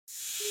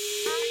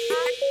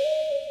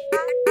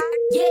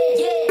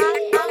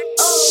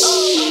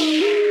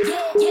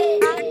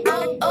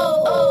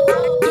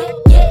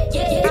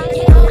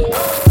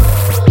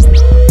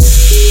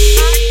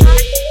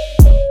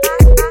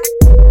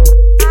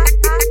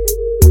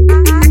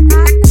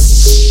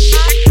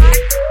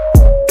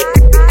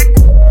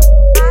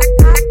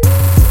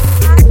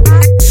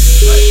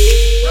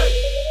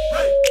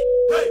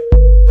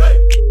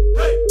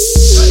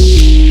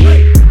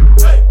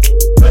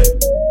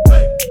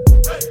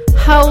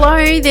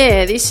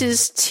This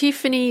is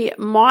Tiffany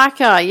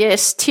Micah.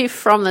 Yes, Tiff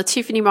from the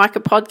Tiffany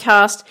Micah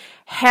podcast.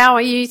 How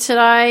are you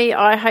today?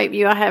 I hope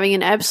you are having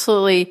an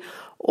absolutely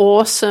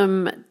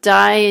awesome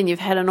day and you've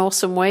had an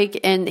awesome week.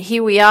 And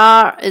here we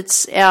are.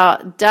 It's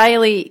our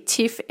daily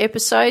Tiff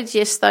episodes.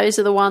 Yes, those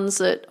are the ones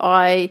that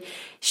I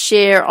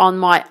share on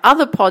my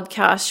other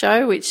podcast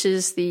show, which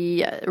is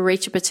the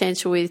Reach Your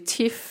Potential with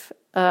Tiff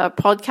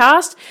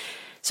podcast.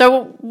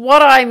 So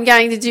what I'm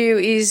going to do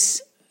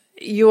is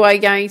you are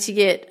going to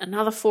get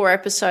another 4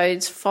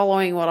 episodes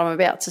following what I'm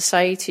about to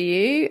say to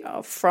you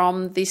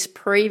from this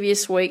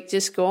previous week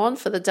just gone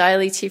for the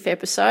daily Tiff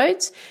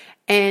episodes.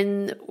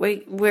 And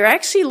we're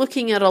actually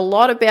looking at a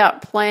lot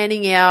about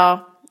planning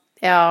our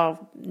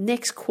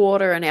next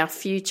quarter and our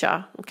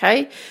future,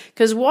 okay?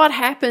 Because what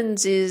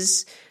happens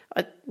is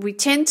we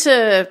tend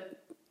to,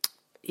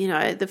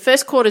 the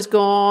first quarter's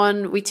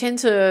gone, we tend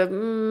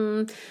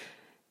to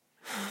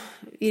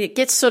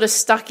get sort of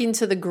stuck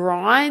into the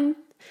grind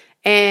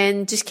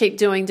and just keep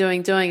doing,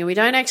 and we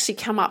don't actually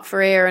come up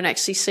for air and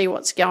actually see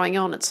what's going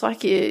on. It's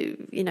like you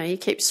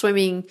keep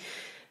swimming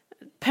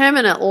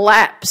permanent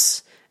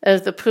laps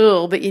of the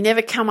pool, but you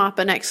never come up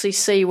and actually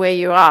see where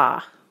you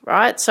are,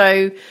 right?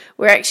 So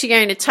we're actually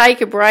going to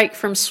take a break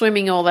from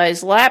swimming all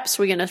those laps.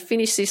 We're going to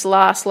finish this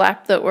last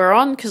lap that we're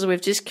on because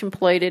we've just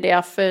completed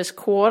our first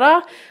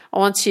quarter. I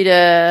want you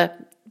to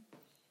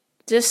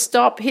just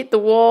stop, hit the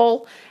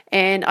wall,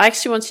 and I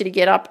actually want you to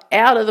get up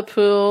out of the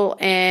pool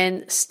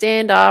and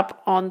stand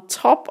up on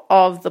top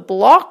of the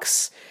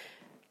blocks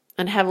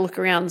and have a look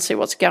around and see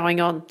what's going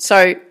on.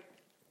 So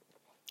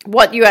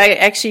what you are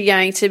actually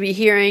going to be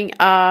hearing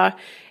are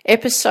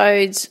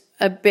episodes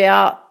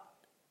about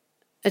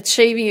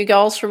achieving your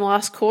goals from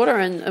last quarter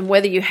and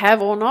whether you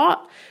have or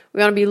not. We're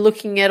going to be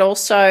looking at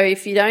also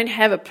if you don't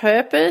have a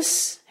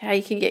purpose, how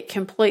you can get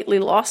completely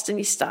lost and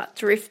you start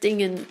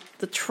drifting and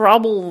the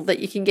trouble that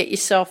you can get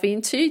yourself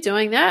into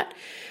doing that.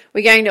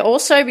 We're going to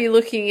also be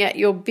looking at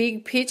your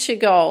big picture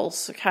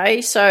goals,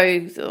 okay? So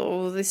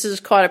this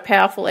is quite a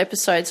powerful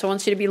episode. So I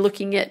want you to be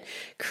looking at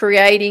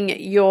creating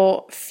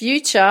your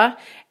future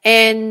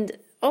and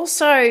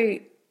also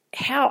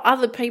how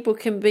other people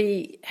can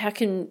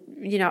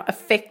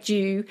affect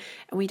you.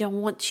 And we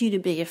don't want you to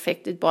be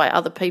affected by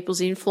other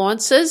people's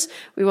influences.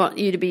 We want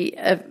you to be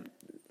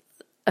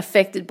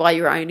affected by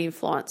your own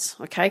influence,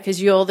 okay? Because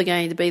you're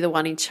going to be the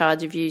one in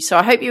charge of you. So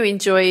I hope you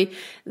enjoy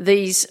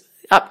these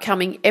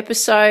upcoming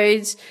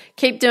episodes.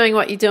 Keep doing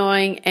what you're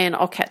doing, and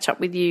I'll catch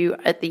up with you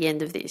at the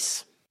end of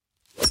this.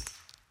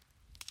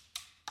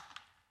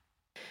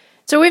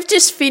 So we've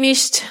just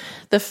finished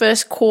the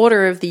first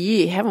quarter of the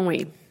year, haven't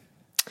we?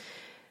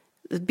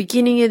 The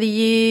beginning of the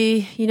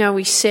year,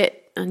 we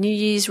set a New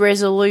Year's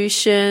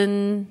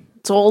resolution.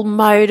 It's all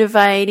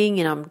motivating,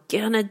 and I'm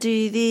going to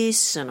do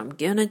this, and I'm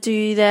going to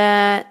do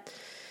that.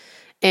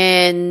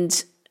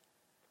 And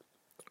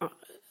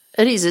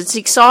it's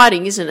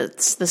exciting, isn't it?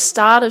 It's the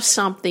start of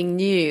something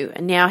new.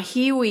 And now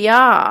here we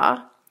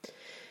are,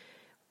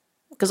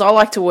 because I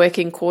like to work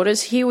in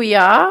quarters, here we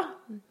are.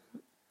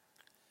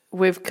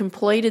 We've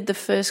completed the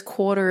first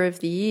quarter of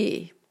the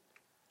year.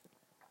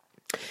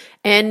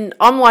 And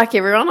I'm like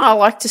everyone, I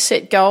like to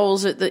set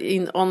goals on the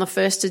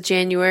 1st of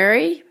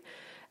January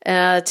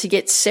to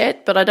get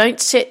set, but I don't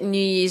set New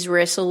Year's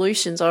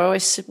resolutions. I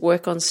always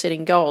work on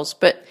setting goals.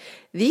 But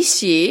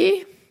this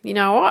year, you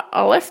know what?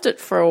 I left it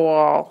for a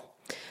while.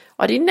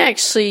 I didn't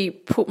actually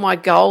put my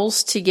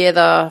goals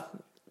together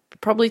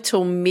probably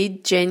till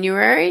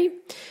mid-January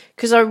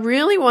because I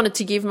really wanted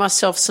to give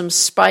myself some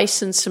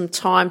space and some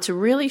time to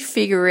really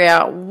figure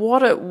out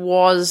what it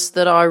was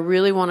that I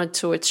really wanted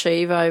to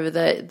achieve over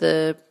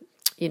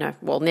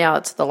now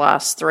it's the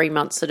last 3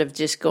 months that have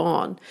just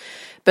gone,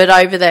 but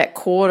over that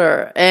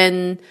quarter.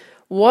 And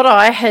what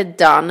I had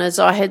done is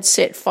I had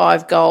set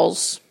 5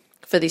 goals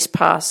for this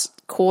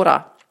past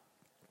quarter,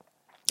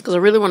 because I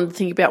really wanted to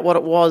think about what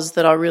it was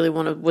that I really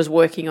was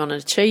working on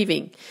and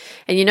achieving.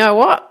 And you know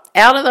what?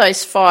 Out of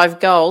those 5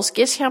 goals,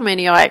 guess how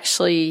many I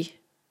actually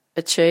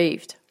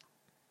achieved?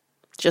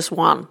 Just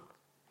 1.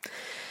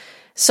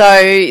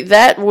 So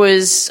that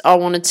was, I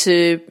wanted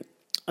to,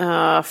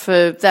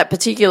 for that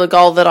particular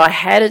goal that I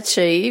had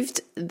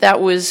achieved,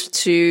 that was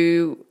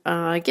to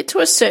get to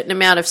a certain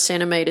amount of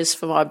centimetres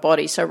for my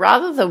body. So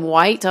rather than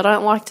weight, I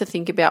don't like to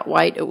think about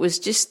weight. It was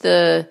just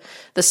the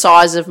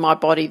size of my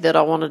body that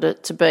I wanted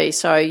it to be.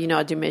 So,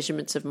 I do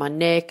measurements of my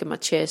neck and my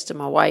chest and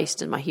my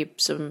waist and my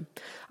hips and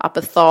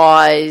upper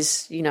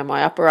thighs,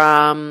 my upper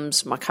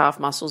arms, my calf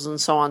muscles and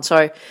so on.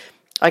 So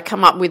I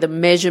come up with a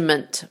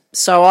measurement.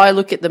 So I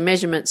look at the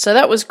measurement. So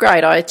that was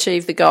great. I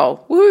achieved the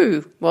goal.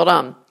 Woo! Well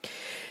done.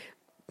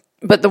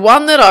 But the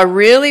one that I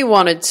really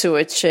wanted to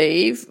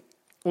achieve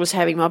was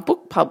having my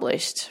book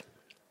published.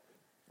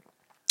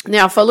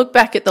 Now, if I look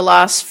back at the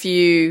last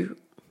few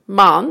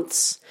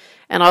months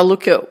and I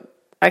look at,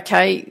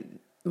 okay,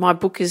 my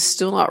book is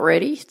still not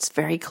ready. It's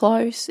very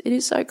close. It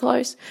is so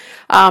close.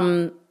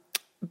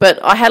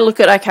 But I had a look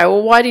at, okay,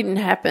 well, why didn't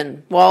it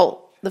happen?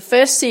 Well, the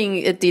first thing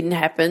it didn't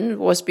happen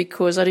was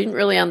because I didn't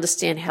really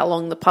understand how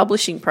long the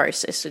publishing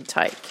process would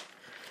take.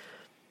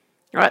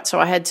 Right, so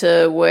I had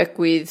to work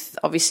with,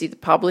 obviously, the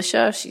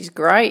publisher. She's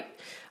great.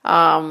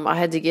 I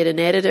had to get an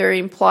editor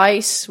in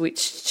place, which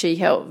she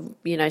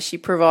helped, she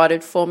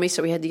provided for me.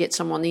 So we had to get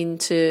someone in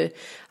to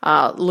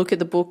look at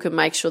the book and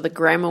make sure the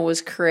grammar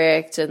was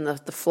correct and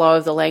the flow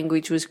of the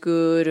language was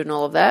good and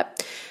all of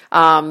that.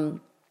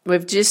 And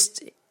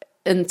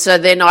so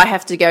then I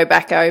have to go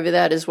back over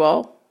that as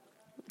well.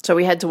 So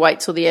we had to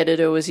wait till the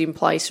editor was in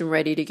place and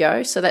ready to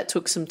go. So that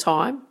took some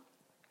time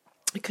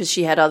because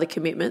she had other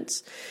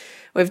commitments.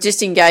 We've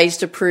just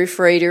engaged a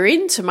proofreader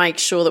in to make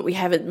sure that we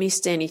haven't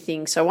missed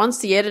anything. So once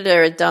the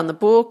editor had done the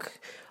book,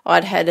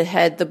 I'd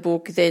had the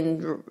book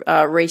then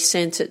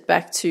resent it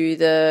back to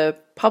the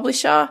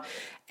publisher,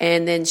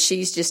 and then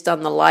she's just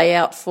done the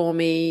layout for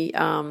me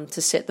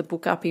to set the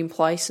book up in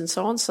place and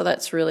so on. So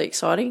that's really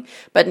exciting.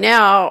 But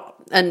now,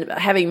 and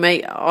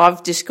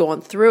I've just gone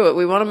through it.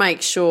 We want to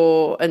make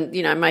sure, and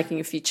making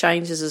a few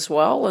changes as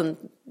well, and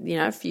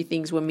a few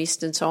things were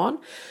missed and so on.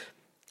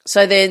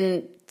 So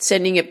then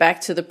sending it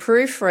back to the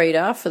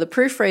proofreader, for the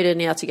proofreader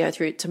now to go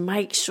through it to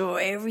make sure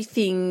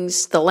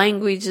the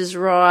language is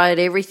right,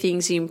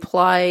 everything's in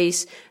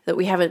place, that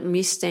we haven't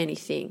missed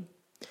anything,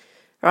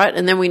 right?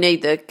 And then we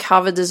need the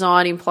cover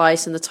design in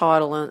place and the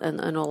title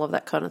and all of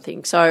that kind of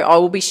thing. So I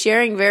will be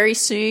sharing very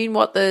soon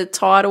what the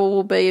title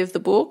will be of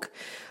the book.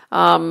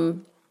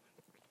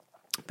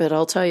 But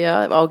I'll tell you,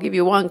 I'll give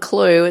you one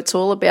clue. It's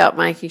all about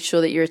making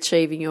sure that you're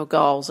achieving your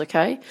goals,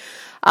 okay?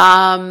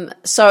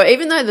 So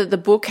even though the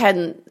book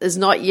is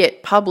not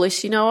yet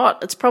published, you know what?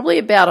 It's probably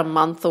about a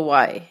month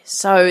away.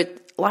 So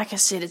like I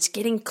said, it's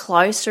getting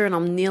closer and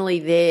I'm nearly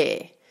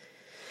there.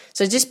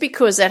 So just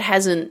because that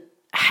hasn't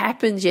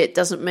happened yet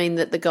doesn't mean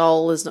that the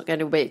goal is not going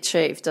to be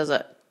achieved, does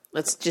it?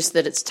 It's just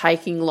that it's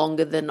taking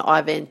longer than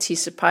I've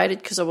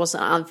anticipated because I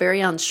wasn't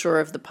very unsure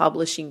of the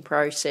publishing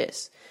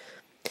process.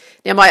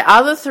 Now, my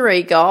other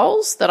 3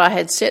 goals that I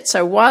had set,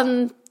 so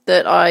one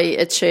that I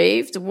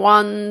achieved,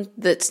 one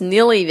that's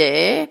nearly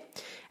there,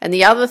 and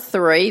the other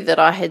 3 that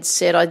I had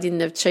said I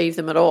didn't achieve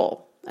them at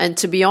all. And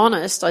to be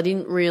honest, I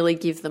didn't really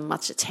give them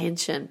much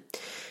attention.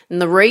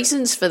 And the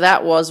reasons for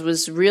that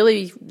was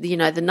really,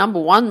 the number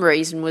one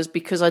reason was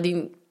because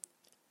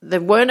they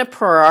weren't a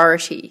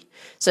priority.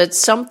 So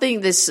it's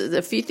there's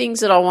a few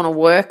things that I want to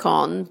work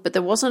on, but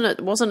it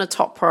wasn't a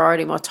top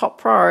priority. My top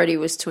priority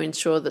was to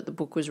ensure that the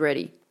book was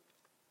ready.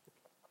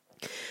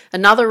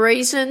 Another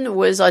reason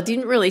was I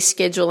didn't really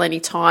schedule any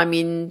time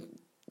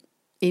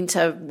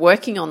into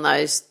working on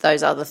those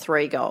other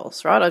 3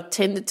 goals, right? I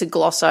tended to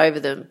gloss over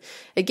them.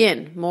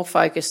 Again, more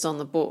focused on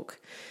the book.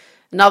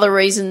 Another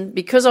reason,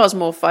 because I was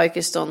more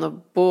focused on the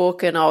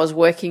book and I was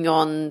working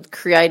on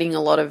creating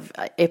a lot of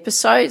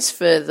episodes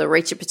for the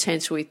Reach Your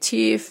Potential with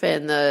Tiff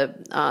and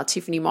the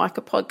Tiffany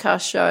Micah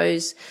podcast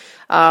shows,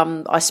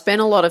 I spent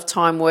a lot of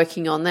time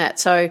working on that.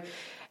 So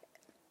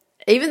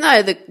even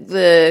though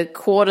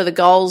the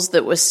goals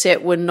that were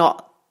set were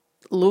not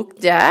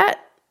looked at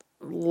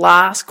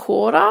last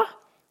quarter,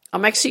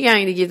 I'm actually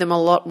going to give them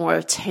a lot more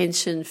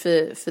attention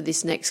for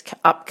this next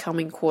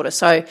upcoming quarter.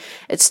 So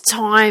it's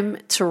time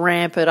to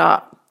ramp it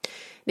up.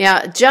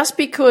 Now, just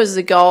because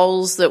the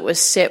goals that were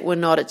set were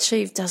not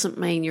achieved doesn't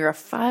mean you're a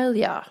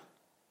failure.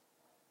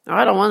 All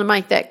right, I want to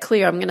make that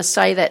clear. I'm going to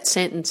say that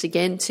sentence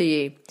again to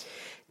you.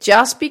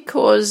 Just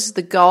because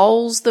the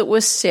goals that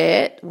were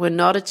set were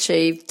not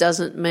achieved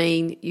doesn't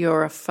mean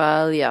you're a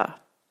failure,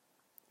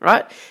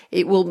 right?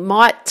 It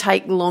might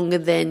take longer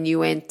than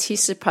you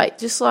anticipate,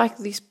 just like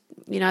this,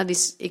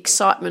 this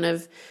excitement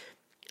of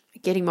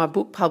getting my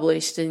book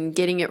published and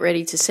getting it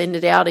ready to send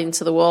it out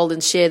into the world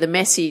and share the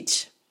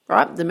message,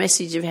 right? The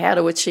message of how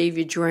to achieve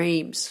your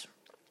dreams.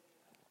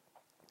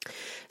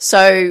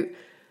 So,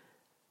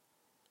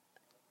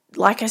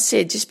 like I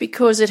said, just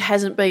because it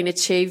hasn't been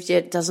achieved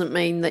yet doesn't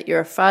mean that you're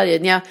a failure.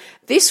 Now,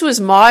 this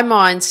was my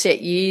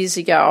mindset years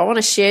ago. I want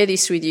to share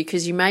this with you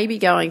because you may be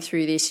going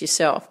through this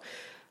yourself.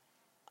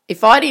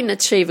 If I didn't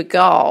achieve a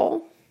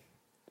goal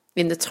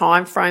in the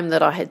time frame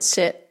that I had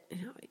set,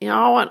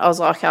 I was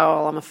like, oh,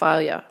 well, I'm a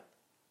failure.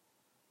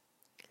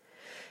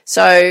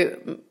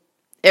 So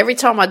every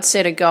time I'd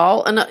set a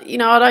goal, and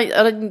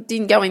I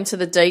didn't go into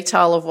the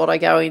detail of what I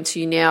go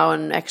into now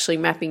and actually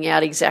mapping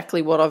out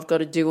exactly what I've got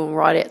to do and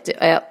write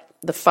out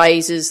the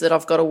phases that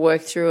I've got to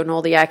work through and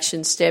all the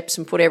action steps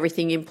and put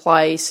everything in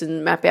place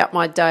and map out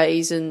my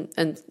days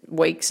and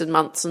weeks and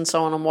months and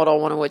so on what I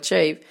want to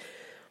achieve.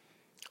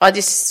 I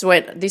just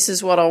went, this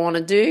is what I want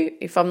to do.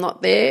 If I'm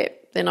not there,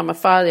 then I'm a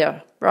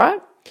failure, right?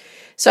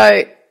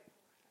 So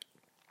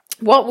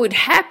what would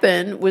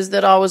happen was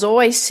that I was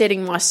always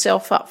setting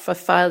myself up for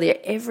failure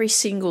every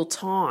single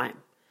time,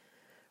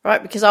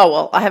 right? Because, oh,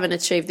 well, I haven't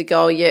achieved the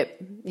goal yet.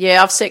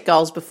 Yeah, I've set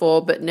goals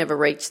before, but never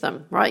reached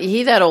them, right? You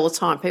hear that all the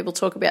time. People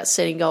talk about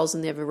setting goals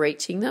and never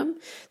reaching them.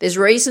 There's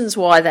reasons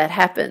why that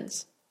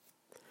happens.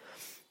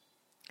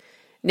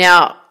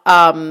 Now,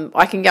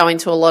 I can go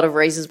into a lot of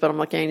reasons, but I'm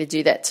not going to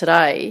do that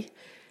today.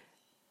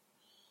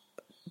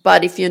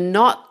 But if you're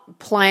not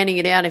planning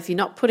it out, if you're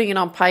not putting it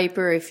on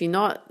paper, if you're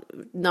not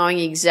knowing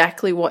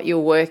exactly what you're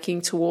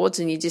working towards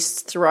and you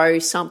just throw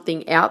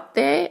something out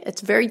there,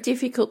 it's very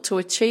difficult to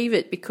achieve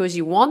it because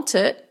you want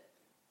it,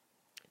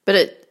 but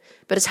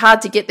it's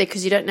hard to get there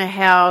because you don't know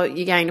how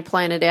you're going to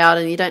plan it out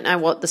and you don't know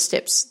what the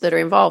steps that are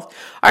involved.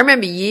 I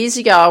remember years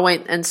ago I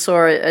went and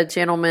saw a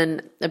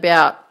gentleman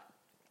about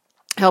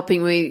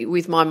helping me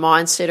with my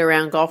mindset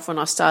around golf when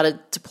I started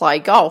to play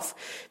golf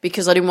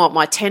because I didn't want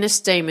my tennis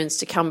demons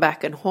to come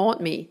back and haunt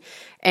me.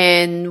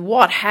 And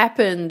what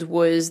happened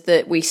was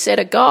that we set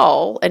a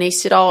goal and he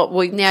said, oh,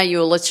 well, now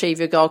you'll achieve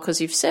your goal because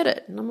you've set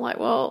it. And I'm like,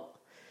 well,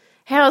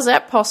 how is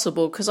that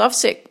possible? Because I've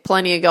set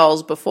plenty of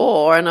goals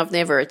before and I've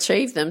never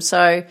achieved them.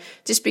 So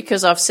just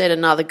because I've set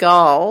another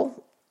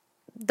goal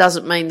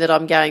doesn't mean that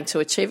I'm going to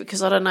achieve it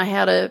because I don't know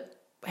how do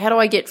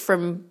I get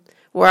from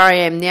where I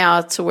am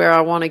now to where I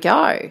want to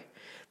go,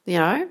 you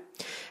know?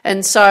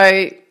 And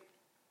so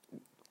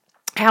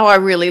how I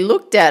really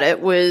looked at it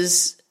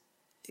was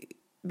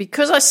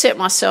because I set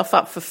myself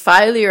up for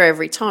failure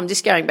every time,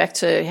 just going back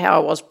to how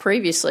I was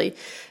previously,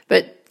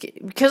 but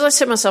because I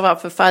set myself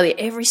up for failure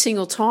every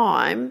single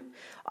time,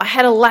 I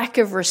had a lack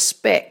of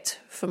respect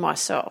for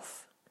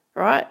myself,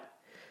 right?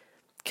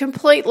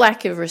 Complete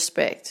lack of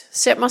respect.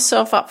 Set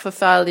myself up for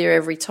failure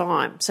every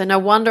time. So no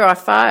wonder I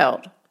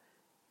failed.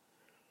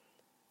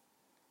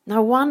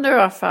 No wonder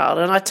I failed.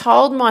 And I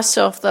told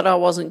myself that I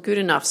wasn't good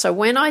enough. So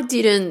when I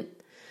didn't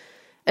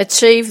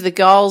achieve the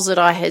goals that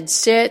I had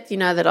set, you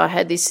know, that I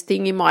had this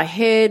thing in my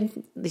head,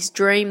 this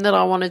dream that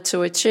I wanted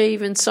to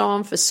achieve and so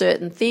on for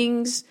certain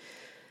things,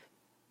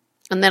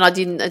 and then I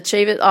didn't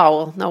achieve it, oh,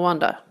 well, no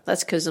wonder.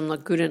 That's because I'm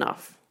not good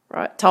enough,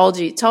 right? Told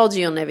you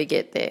you'll never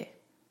get there.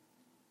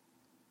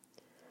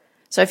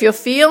 So if you're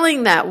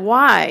feeling that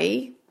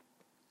way,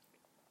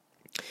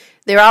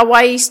 there are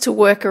ways to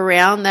work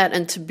around that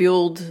and to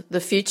build the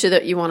future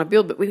that you want to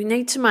build, but we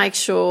need to make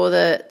sure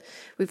that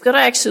we've got to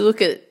actually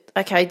look at,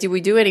 okay, did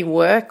we do any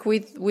work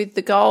with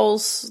the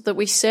goals that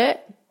we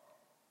set?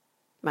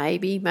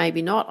 Maybe,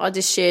 maybe not. I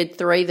just shared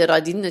 3 that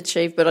I didn't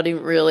achieve, but I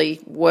didn't really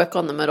work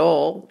on them at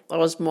all. I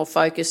was more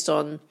focused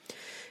on,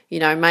 you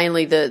know,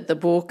 mainly the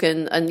book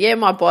and yeah,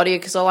 my body,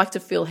 because I like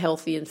to feel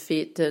healthy and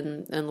fit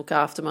and look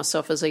after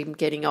myself as I'm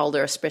getting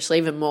older, especially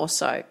even more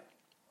so,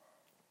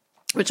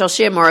 which I'll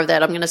share more of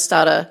that. I'm going to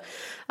start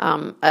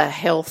a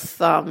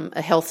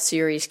health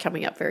series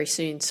coming up very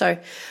soon. So,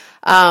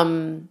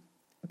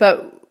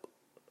 but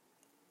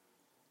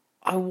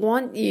I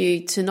want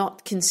you to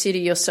not consider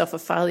yourself a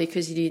failure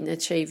because you didn't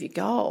achieve your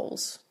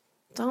goals.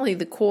 It's only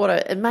the quarter.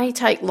 It may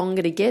take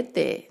longer to get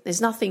there.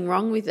 There's nothing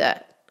wrong with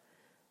that.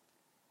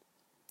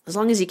 As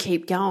long as you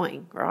keep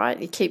going,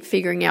 right? You keep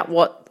figuring out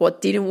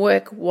what didn't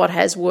work, what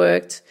has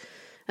worked,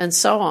 and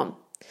so on.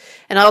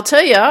 And I'll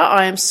tell you,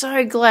 I am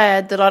so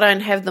glad that I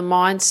don't have the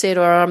mindset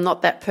or I'm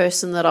not that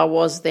person that I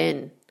was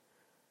then.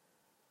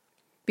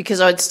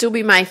 Because I'd still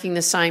be making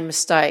the same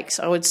mistakes.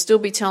 I would still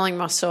be telling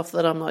myself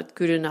that I'm not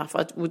good enough.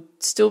 I would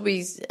still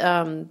be,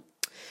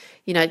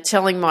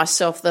 telling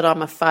myself that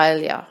I'm a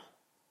failure.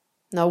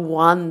 No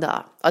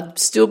wonder. I'd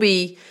still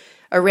be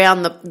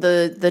around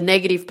the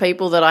negative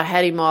people that I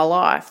had in my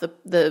life,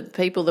 the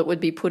people that would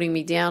be putting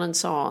me down and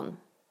so on.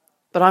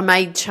 But I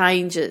made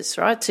changes,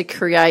 right, to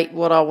create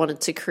what I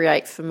wanted to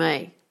create for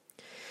me.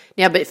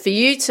 Now, but for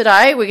you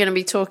today, we're going to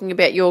be talking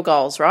about your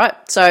goals, right?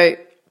 So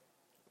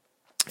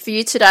for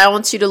you today, I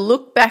want you to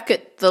look back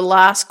at the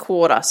last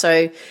quarter,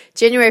 so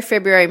January,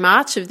 February,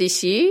 March of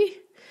this year,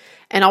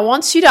 and I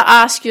want you to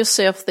ask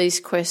yourself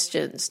these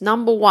questions.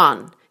 Number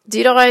 1,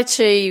 did I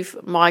achieve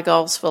my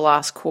goals for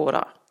last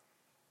quarter?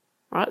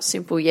 Right,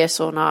 simple yes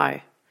or no.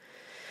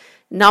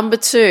 Number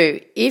 2,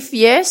 if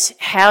yes,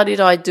 how did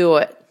I do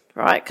it?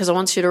 Right, because I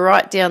want you to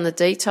write down the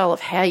detail of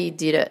how you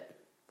did it.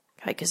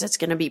 Okay, because that's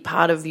going to be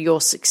part of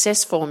your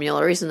success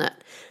formula, isn't it?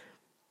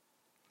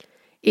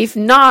 If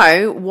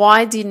no,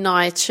 why didn't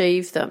I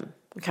achieve them?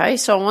 Okay,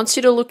 so I want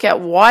you to look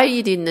at why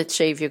you didn't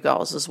achieve your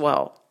goals as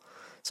well.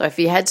 So if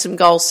you had some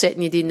goals set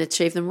and you didn't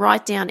achieve them,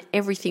 write down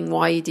everything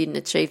why you didn't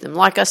achieve them.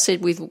 Like I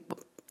said with,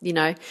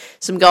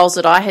 some goals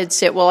that I had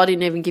set, well, I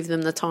didn't even give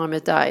them the time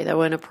of day. They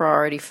weren't a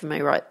priority for me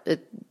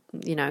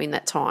in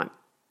that time.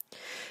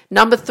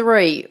 Number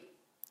 3,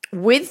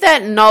 with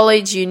that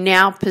knowledge you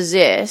now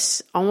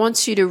possess, I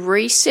want you to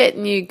reset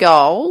new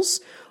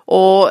goals,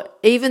 or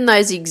even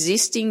those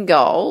existing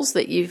goals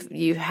that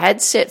you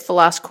had set for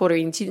last quarter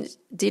and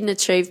didn't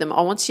achieve them.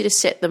 I want you to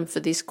set them for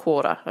this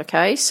quarter,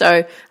 okay?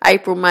 So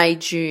April, May,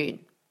 June.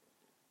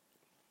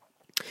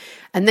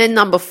 And then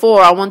number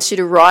 4, I want you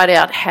to write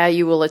out how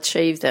you will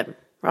achieve them,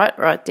 right?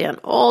 Write down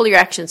all your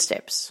action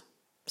steps.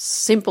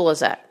 Simple as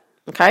that,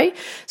 okay?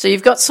 So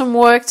you've got some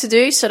work to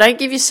do, so don't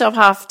give yourself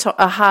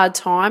a hard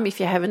time if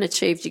you haven't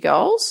achieved your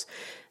goals.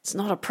 It's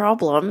not a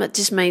problem. It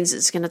just means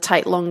it's going to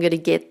take longer to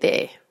get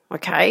there.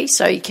 Okay,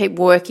 so you keep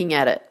working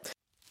at it.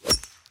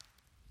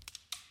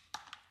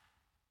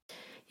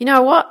 You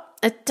know what?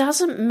 It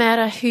doesn't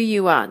matter who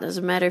you are. It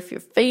doesn't matter if you're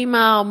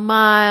female,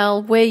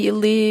 male, where you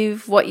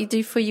live, what you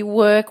do for your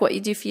work, what you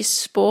do for your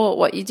sport,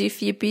 what you do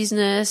for your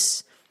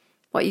business,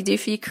 what you do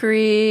for your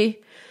career,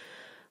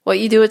 what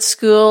you do at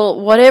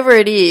school, whatever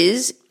it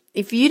is.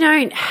 If you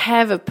don't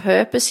have a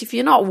purpose, if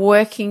you're not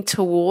working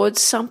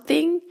towards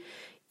something,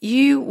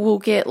 you will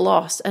get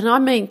lost. And I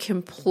mean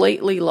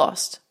completely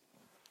lost.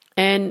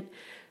 And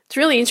it's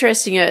really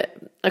interesting.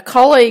 A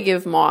colleague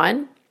of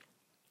mine,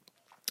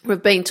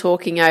 we've been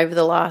talking over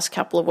the last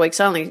couple of weeks.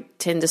 I only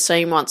tend to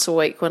see him once a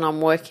week when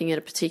I'm working at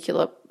a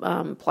particular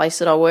place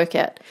that I work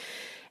at.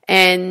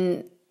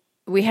 And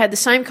we had the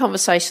same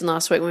conversation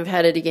last week, and we've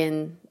had it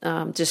again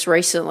just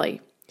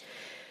recently.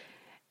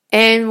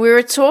 And we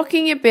were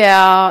talking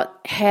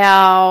about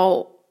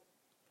how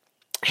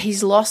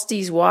he's lost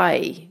his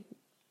way.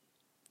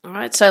 All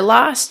right, so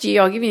last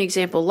year, I'll give you an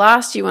example.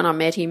 Last year when I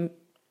met him,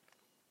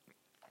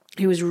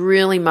 he was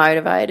really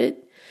motivated.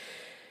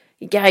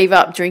 He gave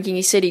up drinking.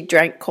 He said he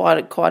drank quite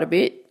a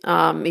bit.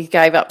 He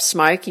gave up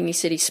smoking. He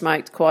said he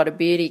smoked quite a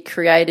bit. He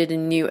created a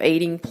new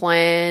eating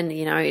plan.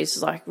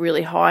 He's like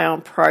really high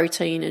on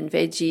protein and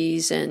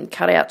veggies and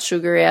cut out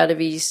sugar out of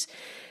his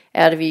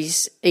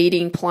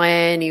eating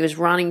plan. He was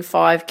running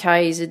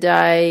 5Ks a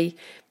day.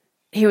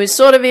 He was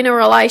sort of in a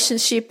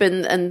relationship,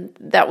 and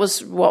that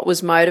was what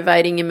was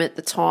motivating him at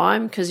the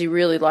time, because he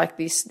really liked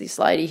this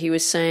lady he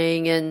was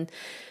seeing, and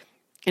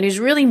he was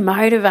really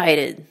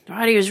motivated,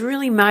 right? He was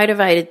really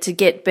motivated to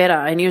get better,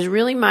 and he was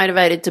really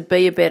motivated to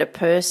be a better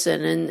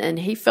person, and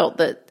he felt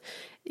that,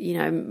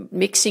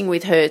 mixing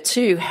with her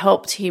too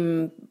helped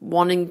him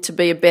wanting to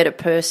be a better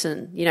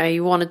person.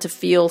 He wanted to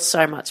feel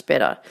so much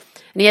better.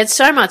 And he had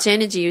so much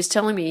energy. He was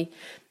telling me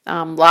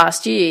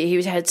last year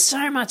he had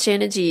so much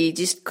energy, he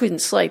just couldn't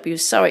sleep. He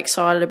was so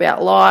excited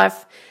about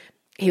life.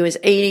 He was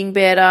eating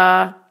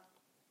better.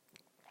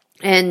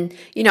 And,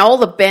 all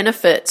the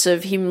benefits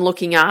of him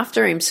looking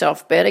after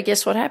himself better,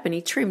 guess what happened?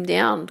 He trimmed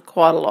down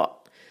quite a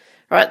lot,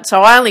 right?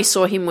 So I only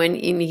saw him when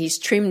in his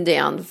trim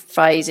down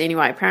phase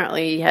anyway.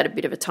 Apparently he had a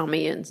bit of a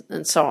tummy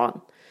and so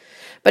on.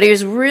 But he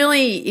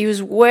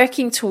was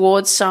working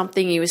towards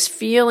something. He was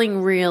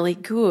feeling really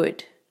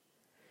good.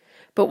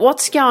 But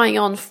what's going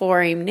on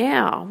for him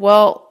now?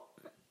 Well,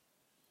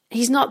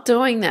 he's not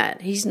doing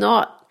that. He's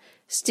not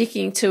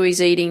sticking to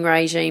his eating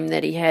regime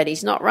that he had.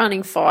 He's not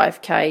running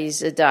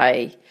 5Ks a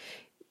day.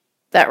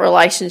 That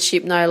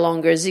relationship no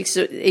longer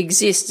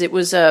exists. It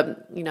was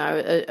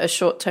a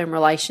short-term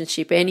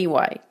relationship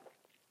anyway.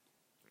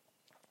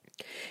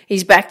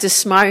 He's back to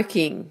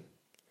smoking.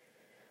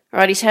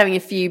 Right, he's having a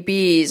few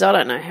beers. I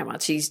don't know how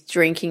much he's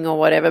drinking or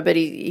whatever, but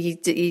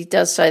he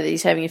does say that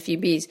he's having a few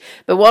beers.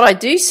 But what I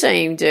do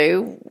see him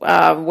do,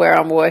 where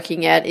I'm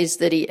working at, is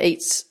that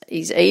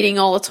he's eating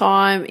all the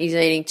time. He's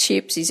eating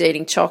chips, he's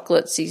eating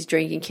chocolates, he's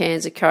drinking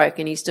cans of Coke,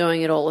 and he's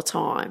doing it all the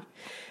time.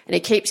 And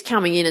he keeps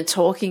coming in and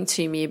talking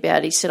to me about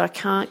it. He said, I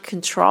can't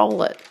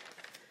control it.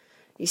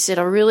 He said,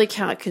 I really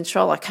can't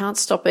control it. I can't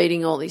stop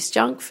eating all this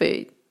junk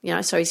food.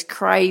 So he's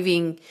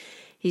craving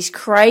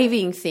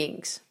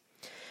things.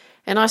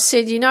 And I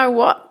said, you know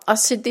what? I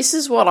said, this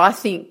is what I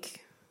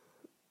think.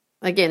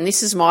 Again,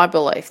 this is my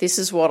belief. This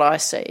is what I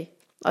see.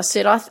 I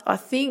said, I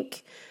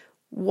think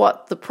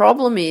what the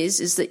problem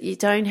is that you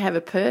don't have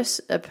a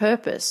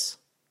purpose,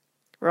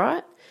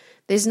 right?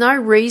 There's no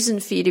reason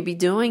for you to be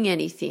doing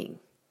anything.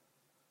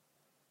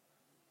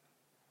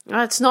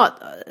 It's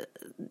not,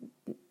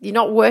 you're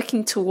not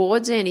working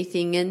towards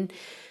anything. And,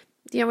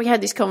 we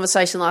had this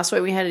conversation last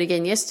week. We had it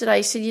again yesterday.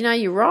 He said,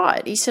 you're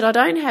right. He said, I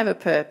don't have a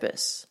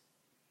purpose.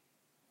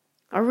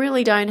 I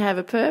really don't have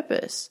a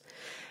purpose.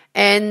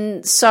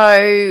 And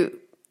so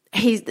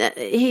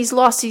he's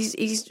lost.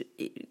 He's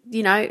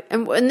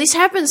and this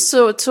happens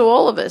to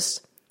all of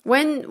us.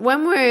 When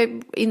we're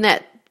in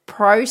that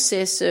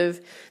process of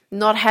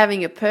not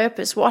having a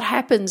purpose, what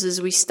happens is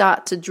we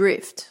start to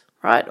drift,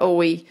 right? Or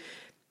we,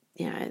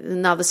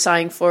 another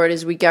saying for it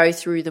is we go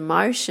through the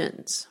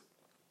motions.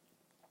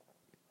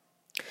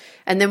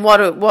 And then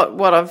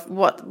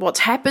what's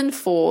happened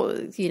for,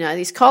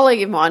 this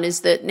colleague of mine is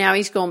that now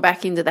he's gone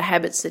back into the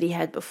habits that he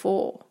had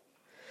before.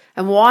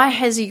 And why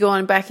has he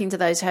gone back into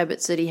those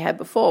habits that he had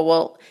before?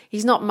 Well,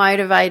 he's not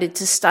motivated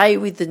to stay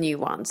with the new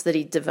ones that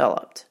he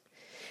developed.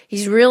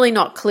 He's really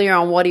not clear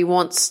on what he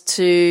wants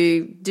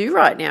to do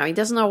right now. He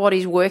doesn't know what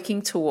he's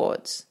working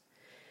towards.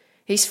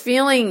 He's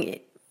feeling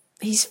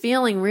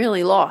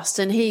really lost,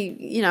 and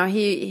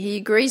he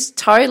agrees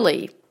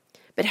totally.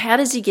 But how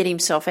does he get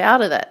himself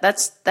out of that?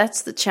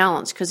 That's the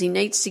challenge, because he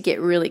needs to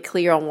get really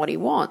clear on what he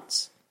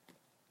wants.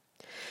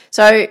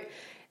 So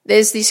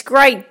there's this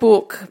great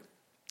book,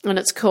 and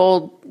it's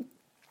called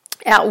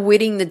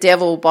Outwitting the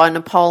Devil by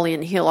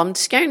Napoleon Hill. I'm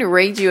just going to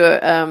read you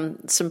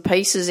some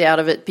pieces out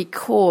of it,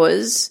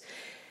 because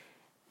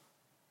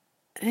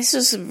this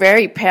is a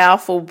very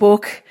powerful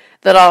book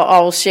that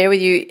I'll share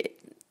with you.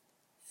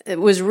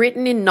 It was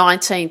written in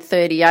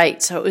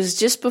 1938, so it was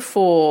just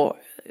before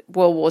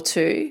World War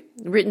II,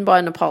 written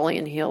by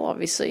Napoleon Hill,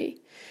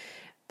 obviously,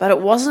 but it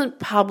wasn't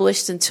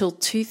published until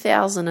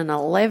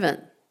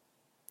 2011.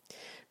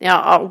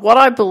 Now, what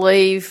I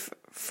believe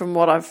from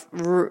what I've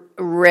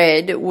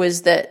read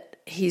was that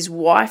his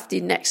wife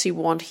didn't actually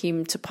want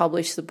him to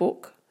publish the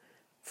book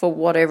for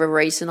whatever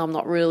reason. I'm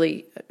not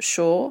really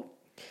sure.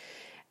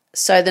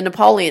 So the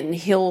Napoleon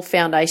Hill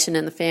Foundation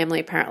and the family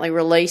apparently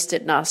released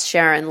it and asked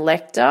Sharon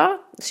Lechter,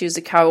 she was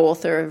the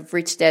co-author of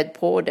Rich Dad,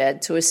 Poor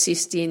Dad, to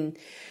assist in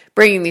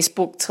bringing this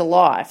book to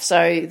life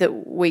so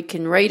that we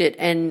can read it.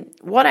 And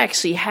what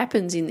actually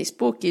happens in this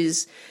book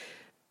is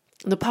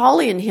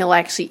Napoleon Hill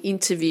actually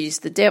interviews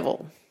the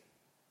devil.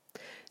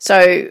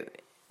 So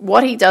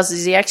what he does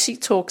is he actually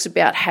talks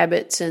about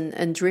habits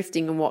and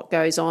drifting and what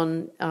goes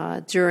on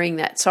during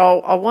that. So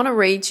I want to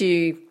read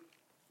you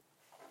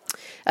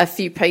a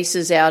few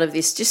pieces out of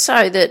this just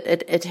so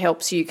that it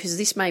helps you, because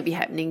this may be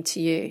happening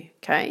to you,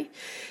 okay?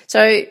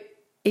 So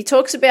he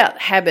talks about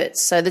habits.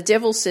 So the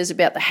devil says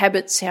about the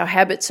habits, how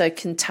habits are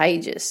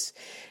contagious,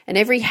 and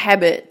every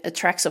habit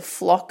attracts a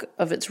flock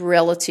of its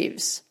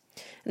relatives.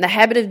 And the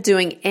habit of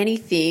doing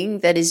anything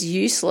that is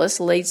useless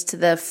leads to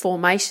the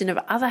formation of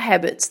other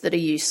habits that are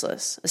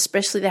useless,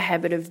 especially the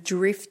habit of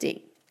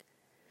drifting.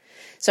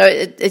 So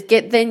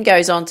it then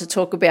goes on to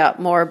talk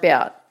more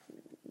about,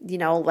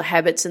 all the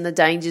habits and the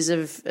dangers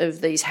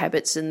of these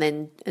habits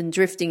and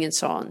drifting and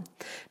so on.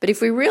 But if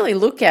we really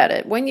look at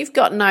it, when you've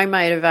got no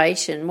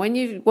motivation, when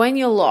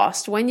you're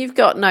lost, when you've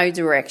got no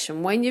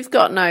direction, when you've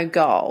got no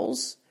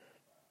goals,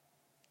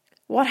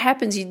 what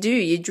happens?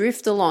 You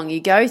drift along,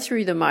 you go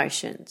through the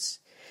motions.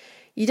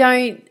 You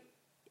don't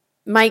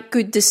make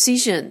good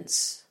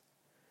decisions.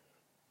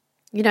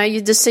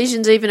 Your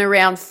decisions even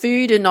around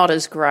food are not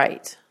as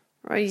great,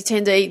 right? You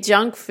tend to eat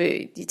junk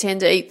food. You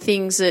tend to eat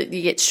things that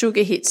you get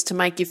sugar hits to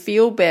make you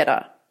feel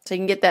better, so you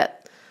can get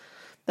that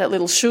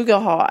little sugar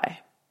high.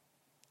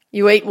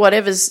 You eat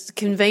whatever's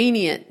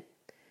convenient.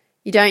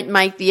 You don't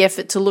make the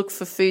effort to look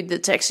for food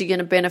that's actually going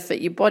to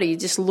benefit your body. You're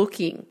just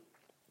looking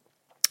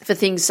for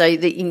things so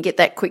that you can get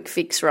that quick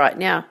fix right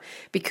now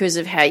because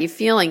of how you're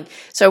feeling.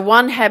 So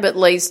one habit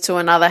leads to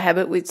another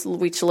habit, which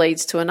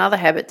leads to another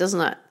habit, doesn't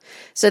it?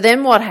 So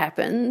then what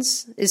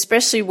happens,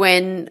 especially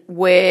when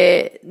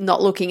we're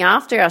not looking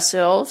after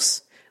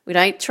ourselves, we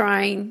don't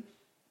train,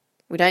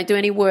 we don't do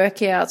any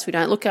workouts, we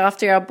don't look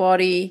after our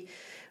body,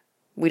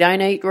 we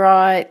don't eat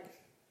right,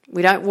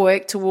 we don't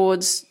work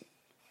towards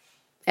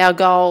our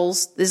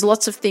goals. There's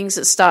lots of things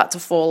that start to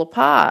fall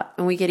apart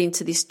and we get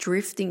into this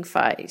drifting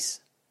phase.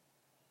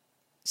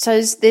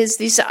 So there's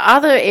this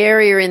other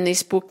area in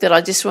this book that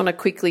I just want to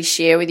quickly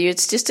share with you.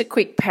 It's just a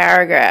quick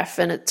paragraph,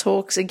 and it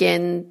talks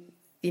again,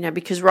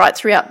 because right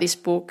throughout this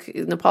book,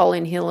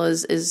 Napoleon Hill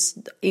is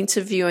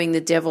interviewing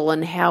the devil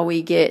and how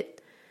we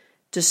get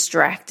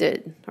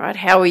distracted, right?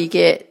 How we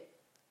get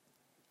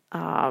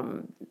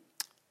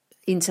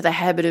into the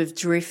habit of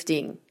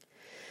drifting.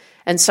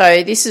 And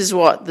so this is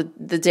what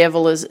the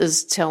devil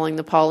is telling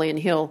Napoleon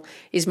Hill,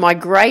 is my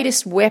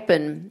greatest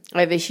weapon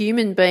over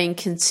human being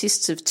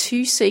consists of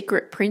two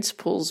secret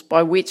principles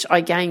by which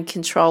I gain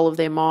control of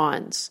their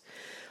minds.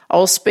 I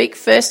will speak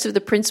first of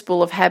the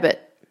principle of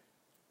habit,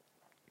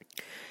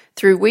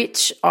 through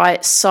which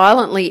I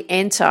silently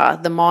enter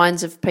the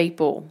minds of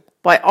people.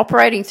 By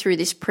operating through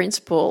this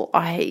principle,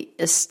 I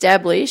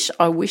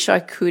wish I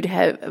could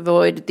have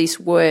avoided this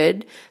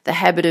word, the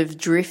habit of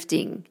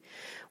drifting.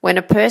 When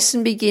a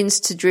person begins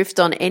to drift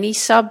on any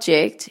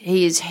subject,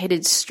 he is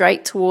headed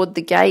straight toward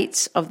the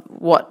gates of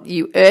what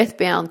you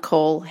earthbound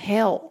call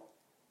hell.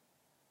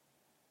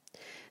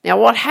 Now,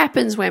 what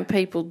happens when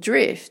people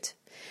drift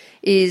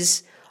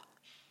is,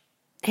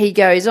 he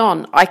goes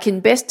on, I can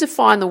best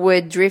define the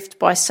word drift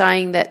by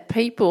saying that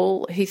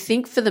people who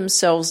think for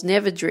themselves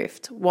never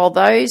drift, while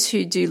those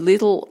who do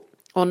little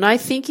or no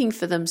thinking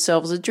for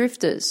themselves are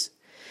drifters.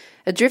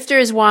 A drifter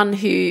is one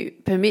who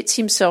permits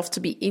himself to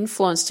be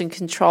influenced and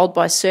controlled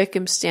by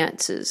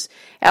circumstances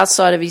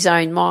outside of his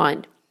own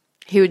mind.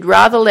 He would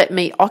rather let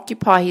me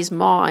occupy his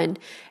mind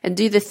and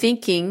do the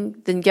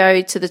thinking than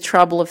go to the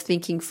trouble of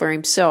thinking for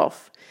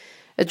himself.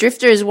 A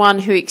drifter is one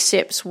who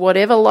accepts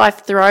whatever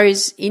life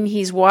throws in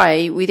his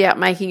way without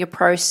making a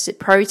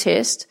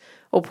protest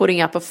or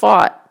putting up a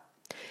fight.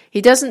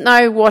 He doesn't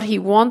know what he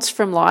wants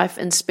from life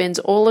and spends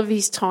all of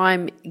his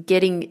time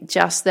getting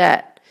just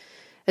that.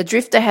 A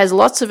drifter has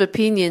lots of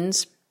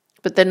opinions,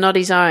 but they're not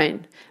his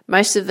own.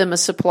 Most of them are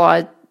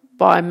supplied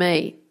by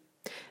me.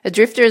 A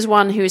drifter is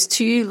one who is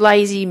too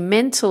lazy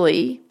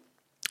mentally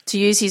to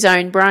use his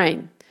own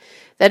brain.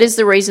 That is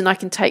the reason I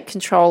can take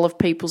control of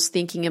people's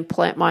thinking and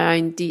plant my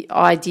own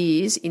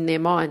ideas in their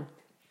mind.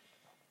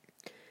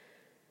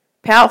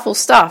 Powerful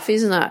stuff,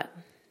 isn't it?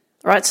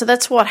 Right, so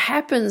that's what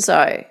happens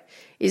though,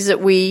 is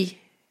that we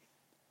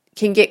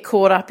can get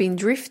caught up in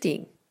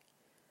drifting.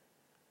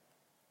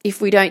 If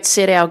we don't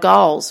set our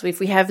goals, if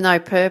we have no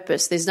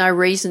purpose, there's no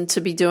reason to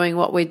be doing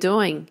what we're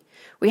doing.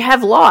 We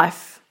have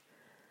life.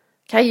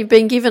 Okay, you've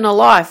been given a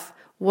life.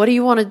 What do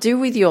you want to do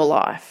with your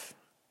life?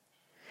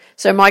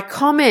 So my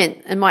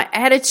comment and my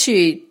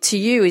attitude to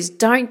you is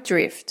don't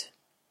drift.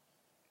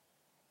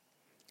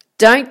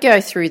 Don't go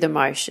through the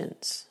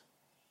motions.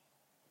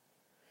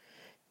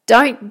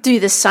 Don't do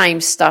the same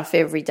stuff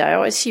every day. I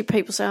always hear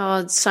people say,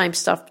 oh, same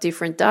stuff,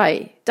 different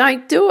day.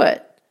 Don't do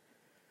it.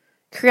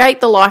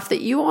 Create the life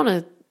that you want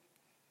to,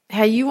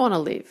 how you want to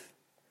live.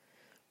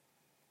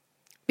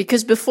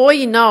 Because before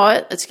you know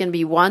it, it's going to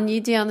be 1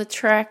 year down the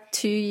track,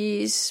 2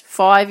 years,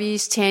 5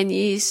 years, 10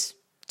 years,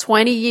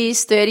 20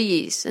 years, 30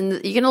 years. And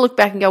you're going to look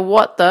back and go,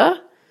 what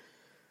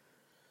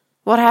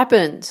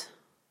happened?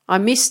 I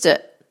missed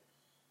it.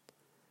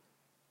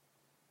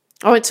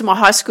 I went to my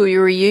high school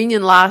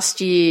reunion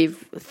last year,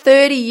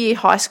 30-year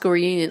high school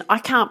reunion. I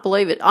can't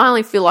believe it. I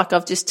only feel like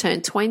I've just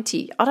turned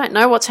 20. I don't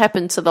know what's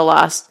happened to the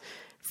last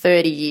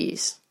 30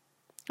 years.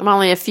 I'm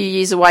only a few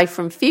years away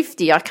from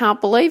 50. I can't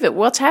believe it.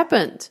 What's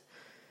happened?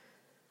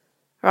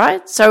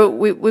 Right? So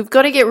we've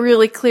got to get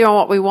really clear on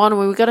what we want,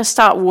 and we've got to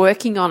start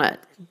working on it.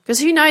 Because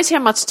who knows how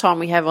much time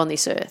we have on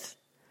this earth?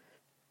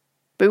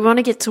 But we want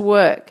to get to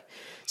work.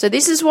 So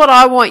this is what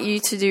I want you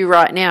to do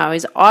right now,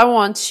 is I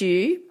want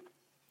you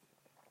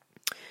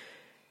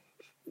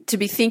to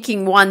be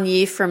thinking 1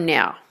 year from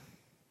now,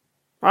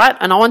 right?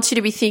 And I want you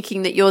to be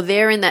thinking that you're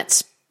there in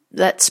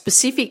that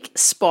specific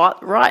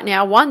spot right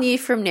now, 1 year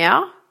from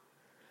now.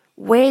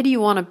 Where do you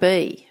want to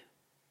be?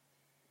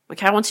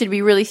 Okay, I want you to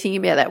be really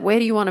thinking about that. Where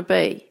do you want to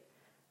be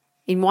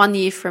in 1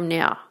 year from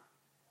now?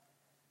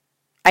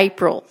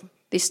 April,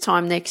 this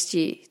time next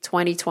year,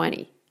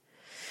 2020.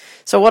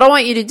 So what I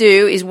want you to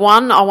do is,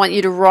 one, I want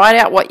you to write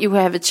out what you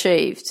have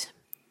achieved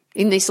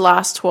in this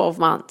last 12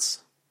 months.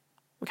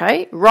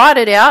 Okay, write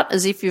it out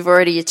as if you've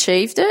already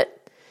achieved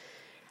it.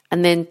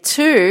 And then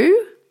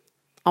two,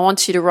 I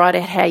want you to write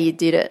out how you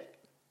did it.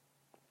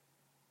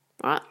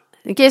 Right?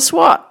 And guess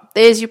what?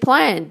 There's your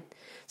plan.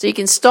 So you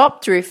can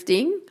stop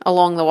drifting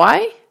along the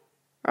way,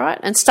 right?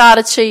 And start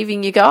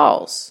achieving your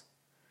goals.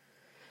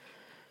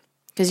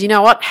 Because you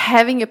know what?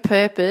 Having a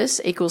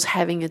purpose equals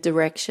having a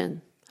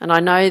direction. And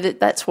I know that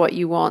that's what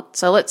you want.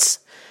 So let's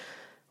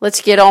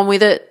get on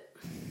with it.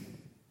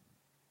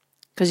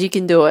 Because you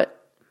can do it.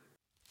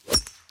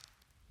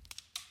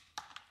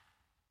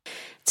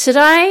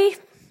 Today,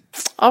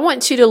 I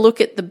want you to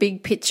look at the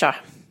big picture.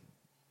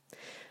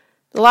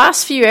 The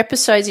last few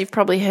episodes, you've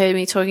probably heard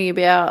me talking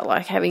about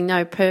like having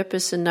no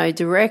purpose and no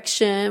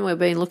direction. We've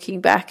been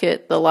looking back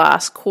at the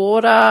last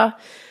quarter,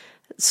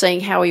 seeing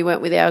how we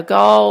went with our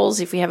goals,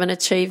 if we haven't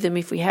achieved them,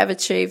 if we have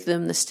achieved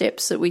them, the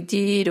steps that we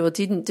did or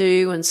didn't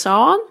do, and so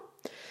on.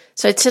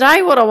 So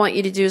today what I want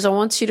you to do is I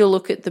want you to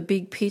look at the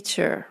big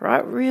picture,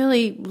 right?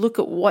 Really look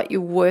at what you're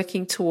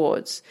working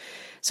towards.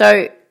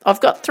 So I've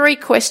got 3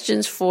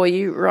 questions for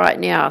you right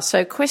now.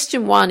 So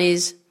question 1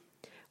 is,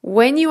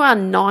 when you are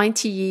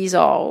 90 years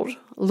old,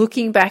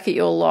 looking back at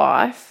your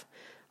life,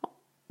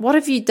 what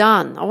have you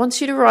done? I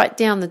want you to write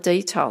down the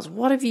details.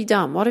 What have you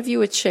done? What have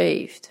you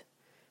achieved?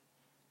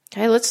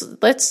 Okay,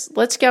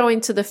 let's go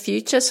into the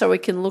future so we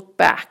can look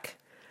back.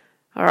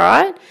 All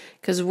right?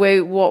 Because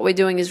what we're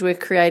doing is we're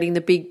creating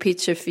the big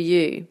picture for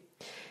you.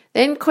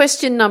 Then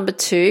question number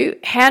 2,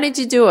 how did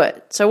you do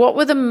it? So what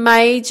were the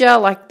major,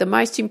 like the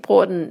most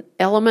important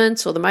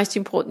elements or the most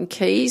important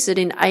keys that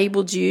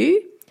enabled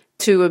you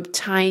to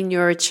obtain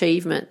your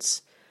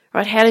achievements?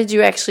 Right? How did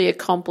you actually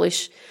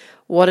accomplish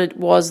what it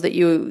was that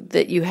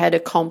you had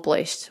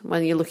accomplished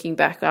when you're looking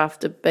back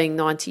after being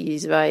 90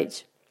 years of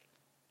age?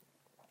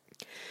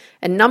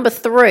 And number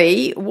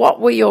 3, what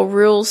were your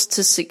rules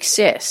to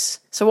success?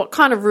 So what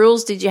kind of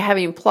rules did you have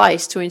in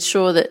place to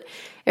ensure that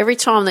every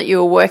time that you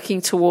were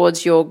working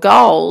towards your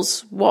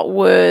goals, what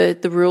were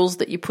the rules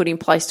that you put in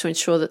place to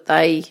ensure that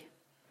they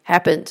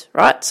happened,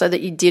 right? So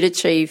that you did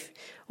achieve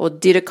or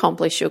did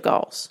accomplish your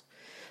goals.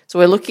 So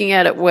we're looking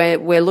at it,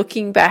 we're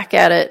looking back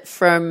at it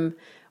from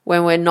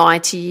when we're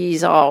 90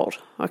 years old,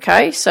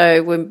 okay?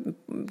 So we're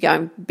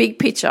going big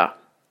picture.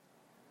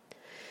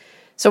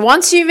 So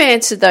once you've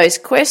answered those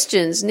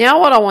questions,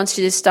 now what I want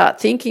you to start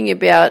thinking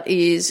about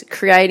is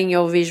creating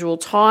your visual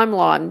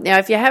timeline. Now,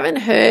 if you haven't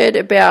heard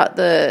about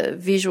the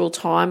visual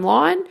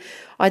timeline,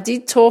 I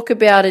did talk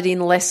about it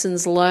in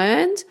Lessons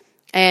Learned,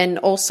 and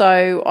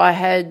also I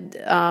had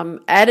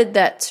added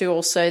that to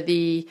also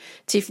the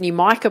Tiffany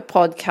Micah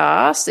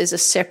podcast. There's a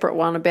separate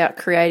one about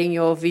creating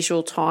your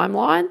visual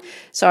timeline.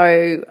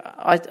 So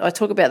I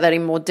talk about that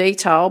in more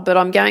detail, but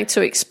I'm going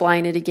to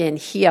explain it again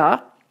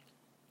here.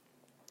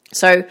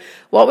 So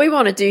what we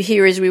want to do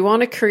here is we want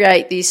to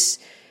create this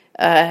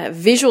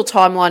visual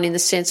timeline in the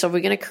sense of we're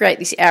going to create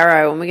this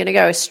arrow and we're going to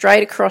go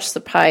straight across the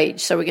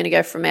page. So we're going to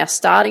go from our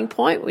starting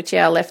point, which is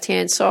our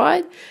left-hand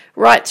side,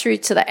 right through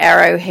to the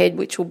arrowhead,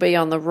 which will be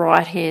on the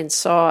right-hand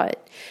side.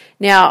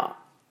 Now,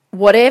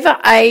 whatever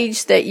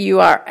age that you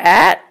are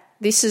at,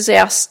 this is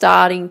our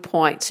starting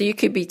point. So you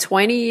could be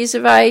 20 years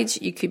of age,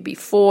 you could be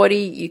 40,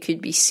 you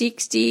could be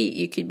 60,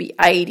 you could be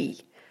 80.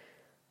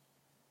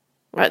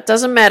 Right? It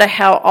doesn't matter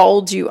how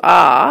old you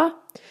are,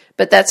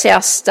 but that's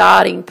our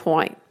starting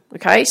point.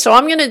 Okay, so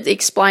I'm going to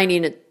explain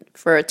it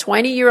for a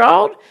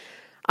 20-year-old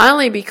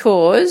only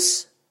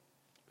because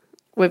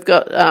we've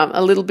got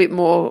a little bit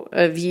more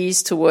of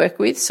years to work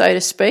with, so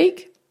to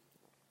speak.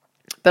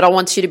 But I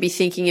want you to be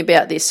thinking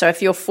about this. So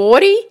if you're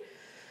 40,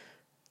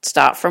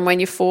 start from when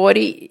you're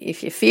 40.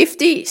 If you're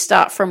 50,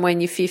 start from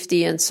when you're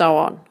 50, and so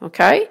on,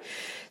 okay?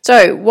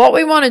 So what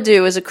we want to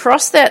do is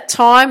across that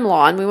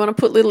timeline, we want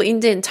to put little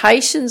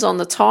indentations on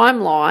the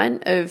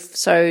timeline of,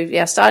 so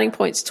our starting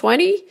point's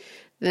 20,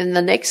 then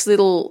the next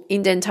little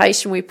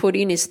indentation we put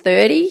in is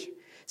 30.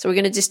 So we're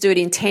going to just do it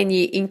in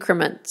 10-year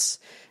increments.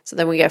 So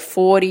then we go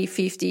 40,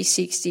 50,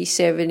 60,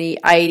 70,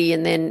 80,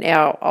 and then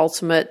our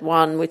ultimate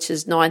one, which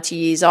is 90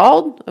 years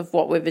old, of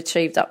what we've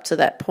achieved up to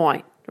that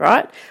point,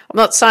 right? I'm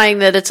not saying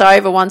that it's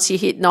over once you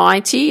hit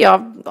 90.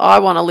 I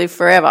want to live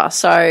forever,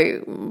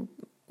 so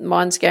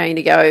mine's going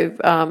to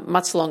go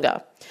much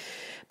longer.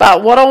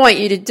 But what I want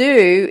you to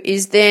do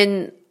is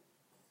then,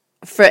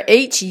 for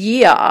each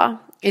year,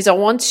 is I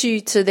want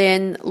you to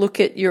then look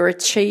at your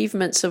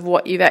achievements of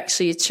what you've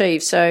actually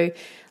achieved. So,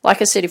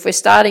 like I said, if we're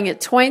starting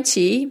at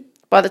 20,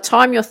 by the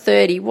time you're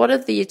 30, what are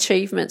the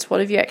achievements? What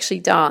have you actually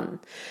done?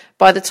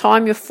 By the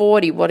time you're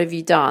 40, what have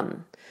you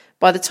done?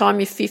 By the time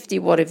you're 50,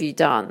 what have you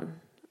done?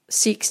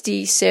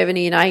 60,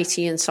 70, and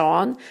 80, and so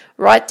on.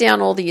 Write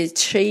down all the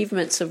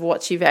achievements of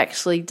what you've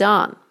actually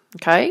done,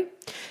 okay?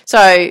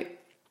 So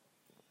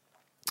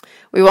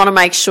we want to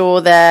make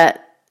sure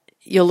that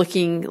you're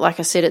looking, like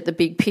I said, at the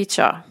big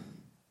picture.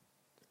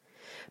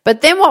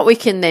 But then what we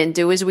can then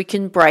do is we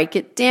can break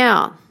it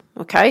down,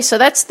 okay? So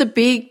that's the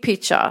big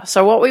picture.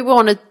 So what we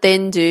want to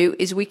then do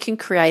is we can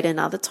create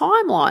another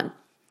timeline,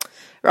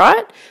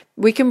 right?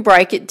 We can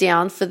break it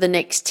down for the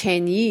next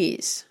 10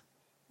 years.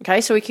 Okay,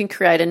 so we can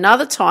create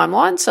another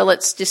timeline. So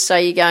let's just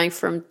say you're going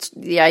from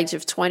the age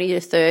of 20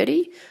 to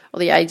 30, or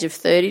the age of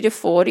 30 to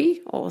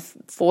 40, or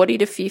 40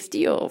 to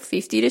 50, or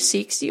 50 to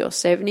 60, or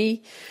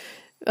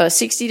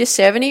 60 to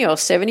 70, or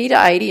 70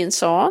 to 80, and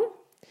so on.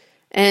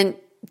 And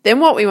then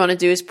what we want to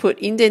do is put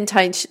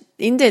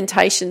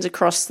indentations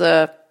across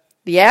the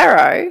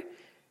arrow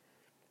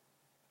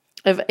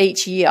of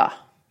each year.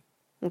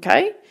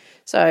 Okay,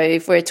 so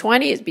if we're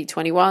 20, it'd be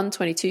 21,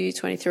 22,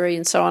 23,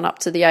 and so on up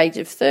to the age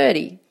of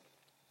 30.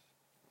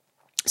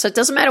 So it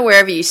doesn't matter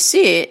wherever you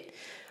sit.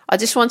 I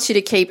just want you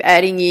to keep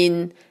adding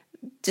in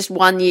just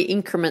 1 year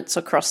increments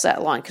across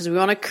that line, because we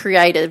want to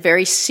create a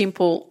very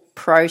simple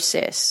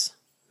process,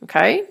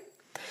 okay?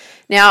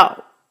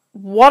 Now,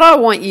 what I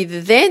want you to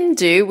then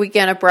do, we're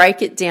going to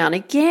break it down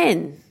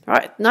again,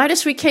 right?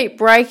 Notice we keep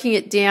breaking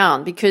it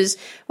down, because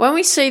when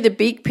we see the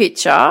big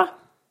picture,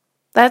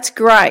 that's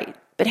great.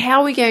 But how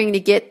are we going to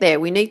get there?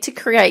 We need to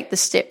create the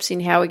steps in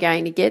how we're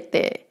going to get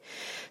there.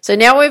 So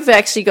now we've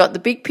actually got the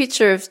big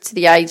picture to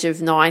the age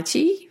of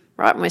 90,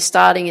 right? And we're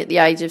starting at the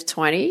age of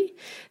 20.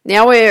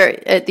 Now we're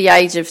at the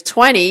age of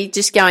 20,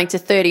 just going to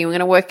 30, and we're going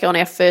to work on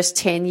our first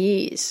 10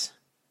 years.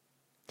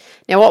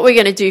 Now what we're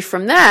going to do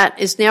from that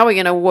is now we're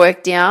going to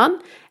work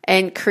down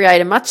and create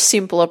a much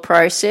simpler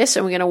process,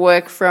 and we're going to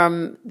work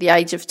from the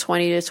age of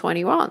 20 to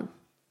 21.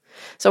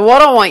 So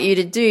what I want you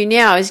to do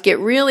now is get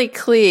really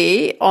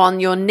clear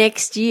on your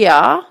next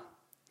year,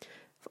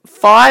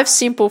 5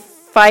 simple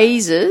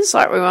phases,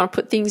 like we want to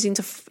put things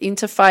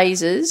into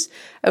phases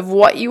of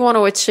what you want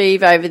to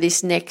achieve over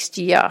this next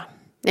year.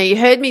 Now, you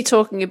heard me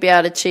talking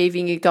about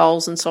achieving your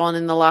goals and so on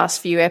in the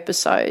last few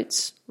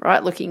episodes,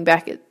 right? Looking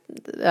back at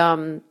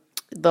the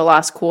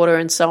last quarter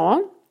and so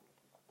on.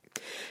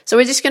 So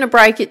we're just going to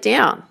break it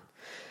down.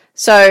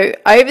 So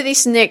over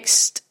this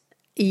next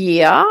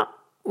year,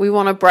 we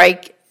want to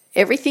break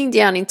everything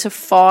down into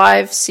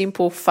 5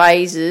 simple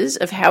phases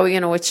of how we're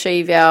going to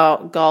achieve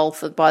our goal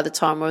by the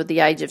time we're at the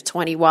age of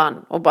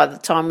 21, or by the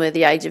time we're at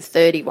the age of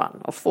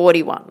 31, or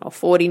 41, or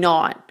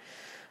 49,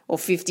 or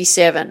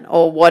 57,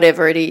 or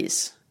whatever it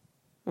is,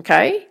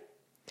 okay?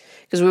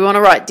 Because we want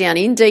to write down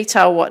in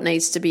detail what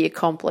needs to be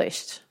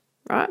accomplished,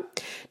 right?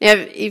 Now,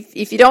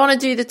 if you don't want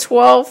to do the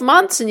 12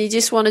 months and you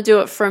just want to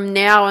do it from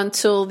now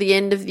until the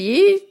end of the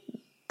year,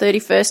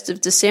 31st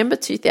of December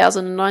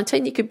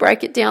 2019, you could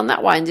break it down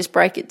that way and just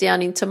break it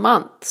down into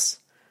months,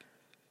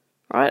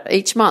 right?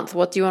 Each month,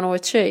 what do you want to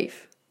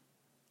achieve?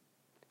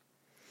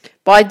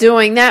 By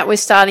doing that, we're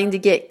starting to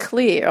get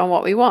clear on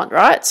what we want,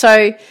 right?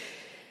 So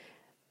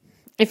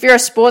if you're a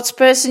sports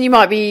person, you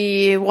might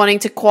be wanting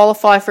to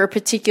qualify for a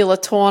particular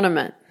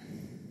tournament.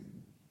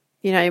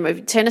 You know, a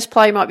tennis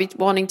player might be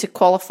wanting to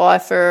qualify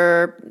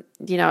for,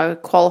 you know,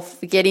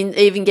 get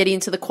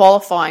into the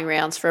qualifying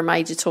rounds for a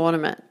major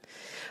tournament.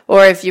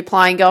 Or if you're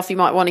playing golf, you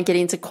might want to get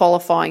into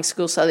qualifying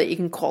school so that you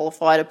can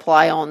qualify to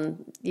play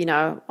on, you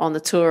know, on the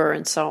tour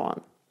and so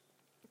on.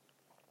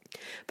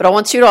 But I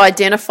want you to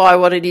identify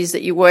what it is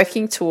that you're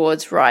working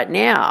towards right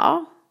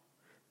now,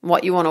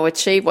 what you want to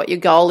achieve, what your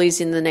goal is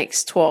in the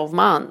next 12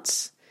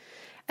 months.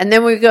 And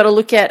then we've got to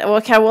look at,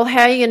 okay, well,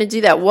 how are you going to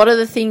do that? What are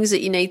the things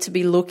that you need to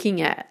be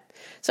looking at?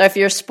 So if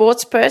you're a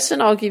sports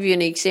person, I'll give you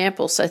an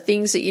example. So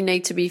things that you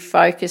need to be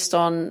focused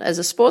on as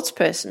a sports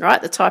person,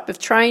 right? The type of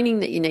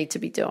training that you need to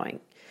be doing.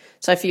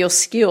 So for your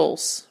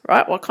skills,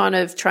 right, what kind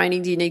of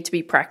training do you need to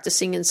be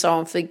practicing and so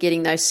on for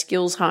getting those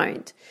skills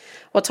honed?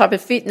 What type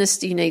of fitness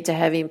do you need to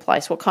have in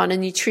place? What kind of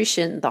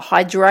nutrition, the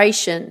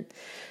hydration,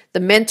 the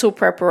mental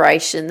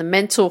preparation, the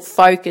mental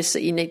focus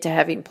that you need to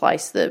have in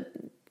place, the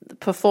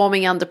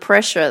performing under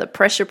pressure, the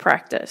pressure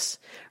practice,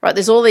 right?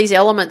 There's all these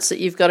elements that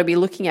you've got to be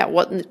looking at.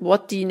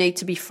 What do you need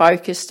to be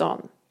focused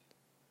on?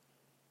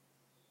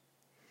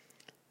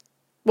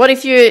 What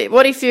if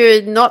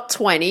you're not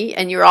 20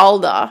 and you're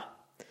older,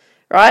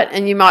 right?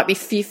 And you might be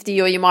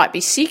 50 or you might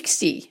be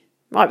 60,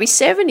 might be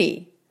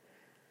 70,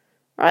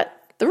 right?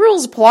 The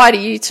rules apply to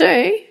you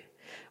too.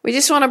 We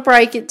just want to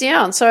break it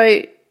down.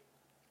 So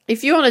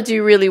if you want to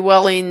do really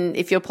well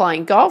if you're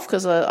playing golf,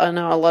 because I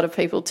know a lot of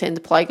people tend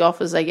to play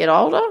golf as they get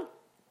older.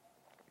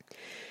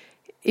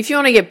 If you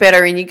want to get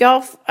better in your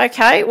golf,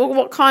 okay, well,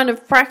 what kind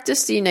of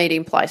practice do you need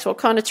in place? What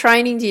kind of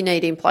training do you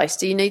need in place?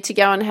 Do you need to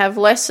go and have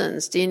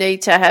lessons? Do you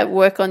need to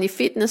work on your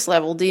fitness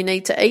level? Do you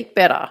need to eat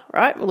better,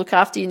 right? Look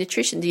after your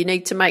nutrition. Do you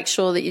need to make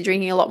sure that you're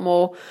drinking a lot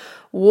more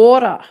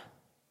water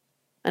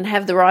and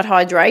have the right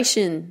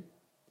hydration,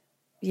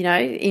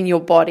 in your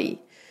body?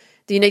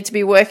 Do you need to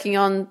be working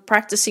on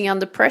practicing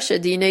under pressure?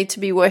 Do you need to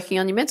be working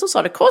on your mental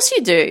side? Of course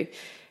you do.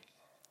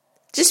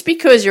 Just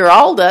because you're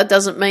older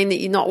doesn't mean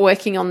that you're not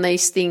working on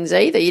these things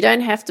either. You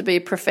don't have to be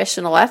a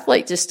professional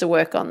athlete just to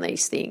work on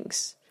these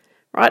things,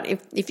 right?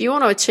 If you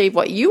want to achieve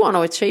what you want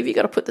to achieve, you've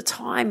got to put the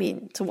time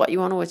in to what you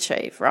want to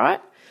achieve,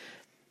 right?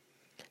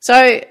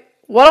 So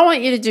what I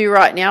want you to do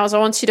right now is I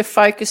want you to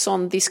focus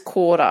on this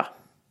quarter.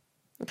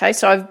 Okay,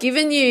 so I've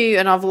given you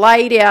and I've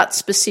laid out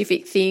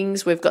specific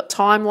things. We've got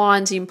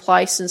timelines in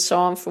place and so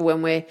on for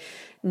when we're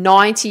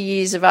 90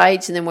 years of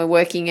age, and then we're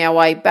working our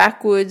way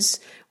backwards.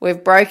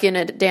 We've broken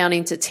it down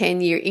into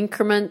 10-year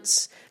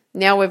increments.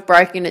 Now we've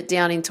broken it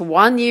down into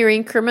 1-year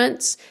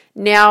increments.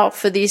 Now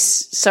for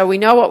this, so we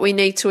know what we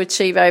need to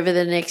achieve over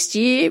the next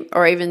year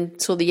or even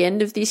till the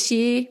end of this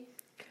year.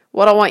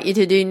 What I want you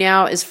to do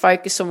now is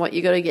focus on what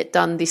you've got to get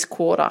done this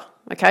quarter,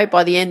 okay,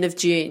 by the end of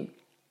June.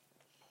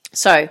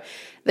 So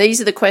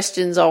these are the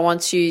questions I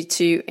want you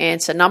to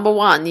answer. Number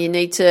 1, you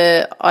need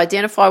to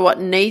identify what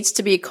needs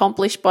to be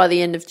accomplished by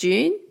the end of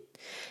June.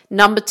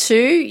 Number 2,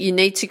 you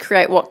need to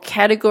create what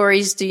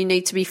categories do you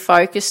need to be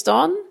focused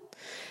on.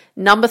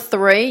 Number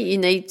 3, you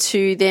need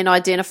to then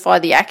identify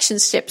the action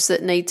steps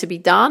that need to be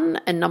done.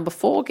 And number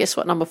 4, guess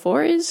what number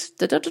 4 is?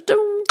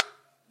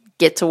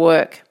 Get to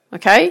work.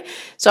 Okay,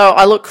 so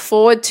I look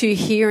forward to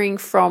hearing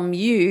from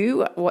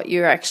you what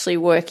you're actually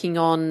working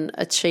on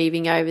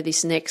achieving over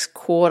this next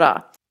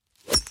quarter.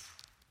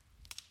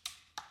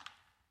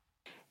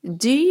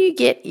 Do you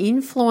get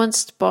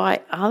influenced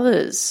by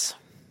others?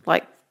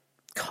 Like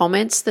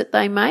comments that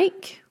they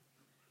make?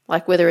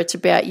 Like whether it's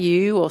about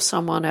you or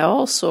someone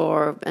else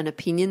or an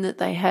opinion that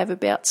they have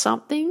about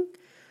something?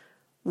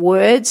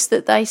 Words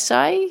that they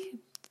say?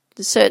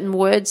 Certain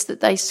words that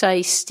they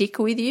say stick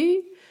with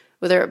you?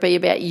 Whether it be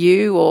about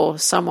you or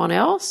someone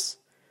else?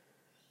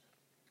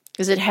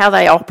 Is it how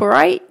they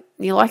operate?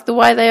 You like the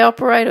way they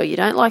operate or you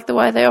don't like the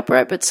way they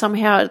operate, but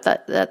somehow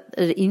that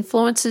it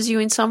influences you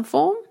in some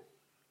form?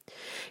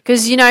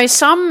 Because,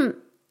 some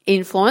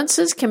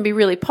influences can be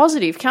really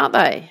positive, can't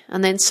they?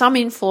 And then some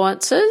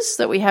influences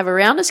that we have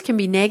around us can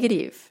be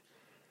negative.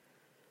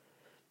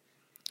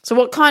 So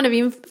what kind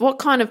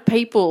of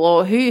people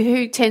or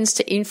who tends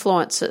to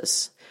influence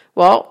us?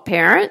 Well,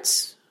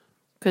 parents,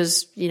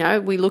 because,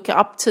 we look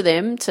up to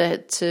them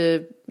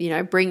to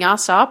bring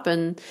us up,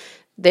 and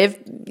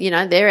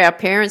they're our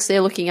parents,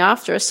 they're looking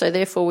after us, so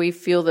therefore we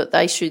feel that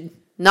they should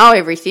know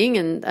everything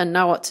and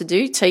know what to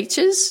do.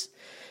 Teachers,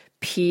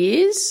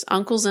 peers,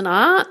 uncles and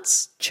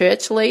aunts,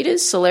 church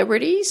leaders,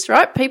 celebrities,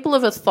 right? People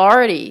of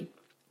authority,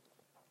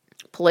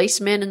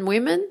 policemen and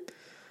women,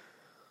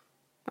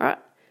 right?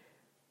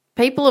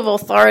 People of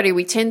authority,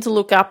 we tend to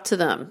look up to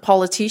them.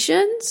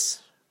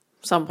 Politicians,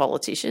 some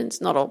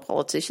politicians, not all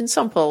politicians,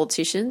 some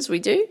politicians we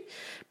do,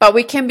 but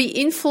we can be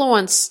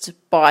influenced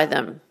by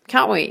them,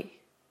 can't we?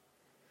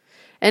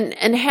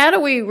 And how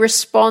do we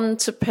respond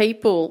to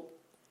people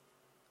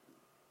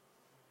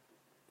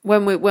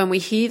when we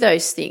hear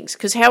those things?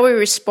 Because how we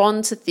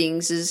respond to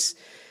things is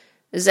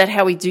that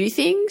how we do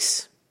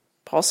things?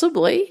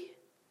 Possibly.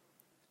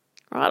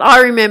 Right?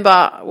 I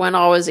remember when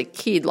I was a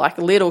kid, like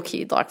a little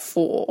kid, like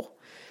 4.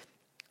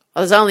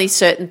 There's only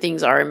certain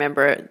things I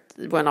remember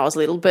when I was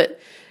little, but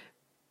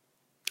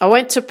I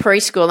went to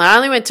preschool, and I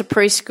only went to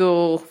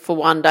preschool for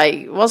one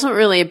day. It wasn't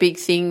really a big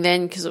thing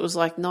then because it was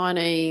like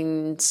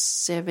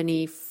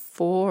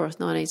 1974 or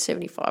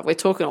 1975. We're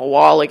talking a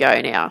while ago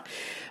now.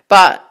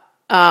 But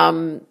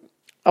I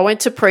went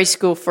to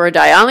preschool for a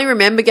day. I only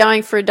remember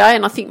going for a day,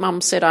 and I think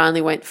Mum said I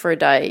only went for a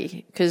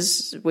day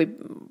because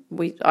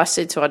I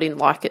said to her I didn't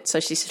like it,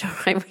 so she said, "All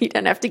right, we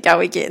don't have to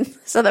go again."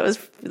 So that was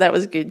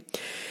good.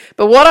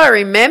 But what I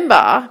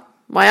remember,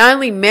 my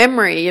only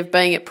memory of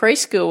being at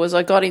preschool was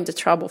I got into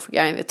trouble for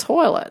going to the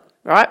toilet,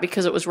 right?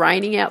 Because it was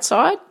raining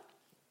outside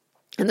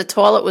and the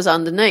toilet was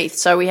underneath.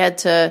 So we had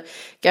to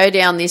go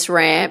down this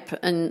ramp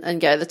and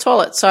go to the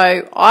toilet.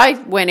 So I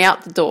went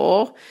out the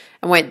door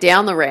and went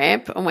down the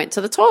ramp and went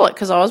to the toilet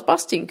because I was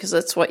busting, because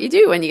that's what you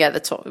do when you go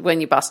when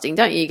you're busting,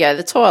 don't you? You go to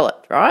the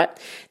toilet, right?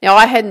 Now,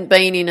 I hadn't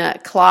been in a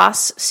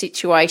class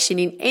situation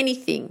in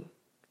anything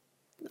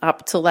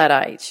up till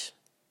that age.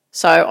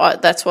 So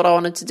that's what I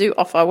wanted to do.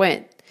 Off I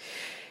went.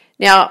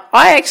 Now,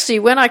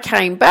 when I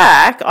came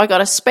back, I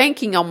got a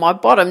spanking on my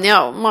bottom.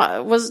 Now,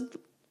 it was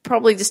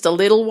probably just a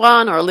little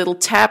one or a little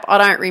tap. I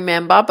don't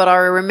remember, but I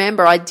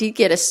remember I did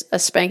get a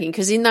spanking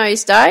because in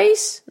those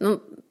days,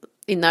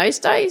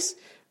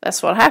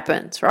 that's what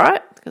happens,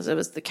 right? Because it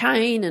was the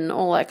cane and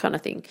all that kind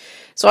of thing.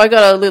 So I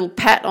got a little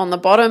pat on the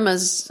bottom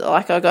as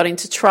like I got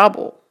into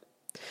trouble.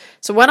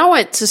 So when I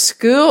went to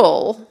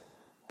school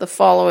the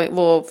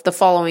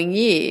following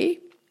year,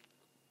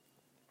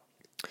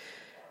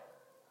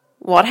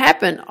 what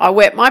happened? I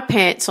wet my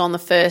pants on the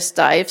first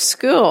day of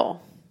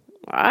school,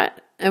 right?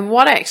 And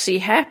what actually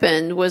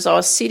happened was I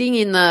was sitting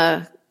in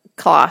the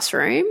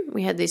classroom.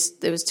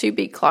 There was 2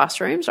 big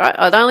classrooms, right?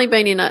 I'd only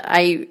been in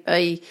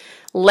a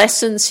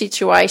lesson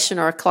situation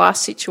or a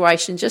class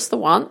situation just the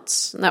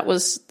once, and that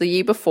was the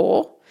year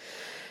before.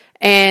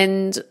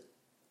 And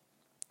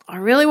I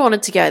really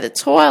wanted to go to the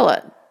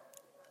toilet,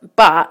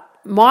 but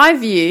my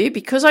view,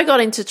 because I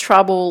got into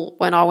trouble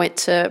when I went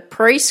to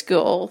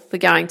preschool for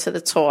going to the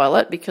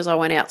toilet because I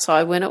went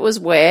outside when it was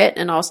wet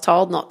and I was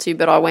told not to,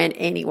 but I went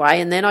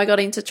anyway, and then I got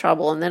into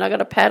trouble and then I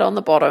got a pat on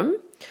the bottom.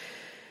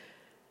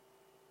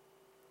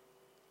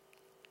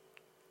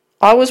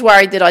 I was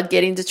worried that I'd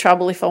get into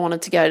trouble if I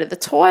wanted to go to the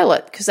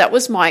toilet because that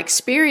was my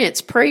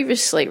experience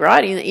previously,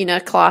 right, in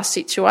a class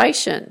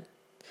situation.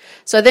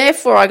 So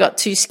therefore I got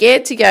too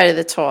scared to go to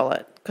the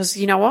toilet because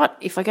you know what?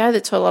 If I go to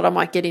the toilet, I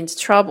might get into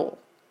trouble.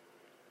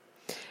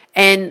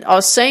 And I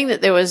was seeing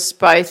that there was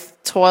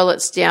both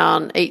toilets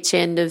down each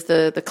end of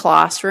the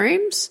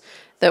classrooms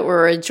that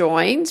were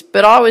adjoined,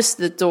 but I was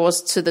the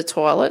doors to the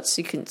toilets.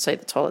 You couldn't see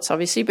the toilets,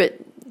 obviously,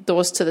 but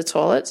doors to the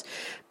toilets.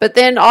 But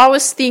then I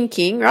was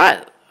thinking,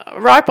 right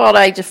by the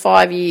age of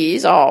 5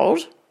 years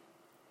old,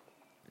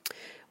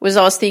 I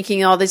was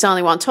thinking, there's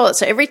only one toilet.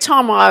 So every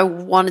time I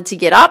wanted to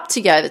get up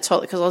to go to the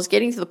toilet, because I was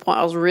getting to the point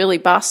I was really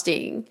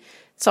busting,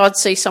 so I'd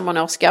see someone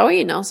else go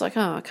in. I was like,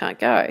 I can't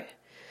go.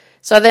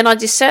 So then I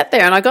just sat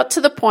there and I got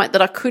to the point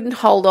that I couldn't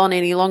hold on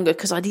any longer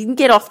because I didn't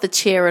get off the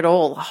chair at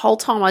all. The whole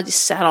time I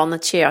just sat on the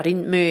chair. I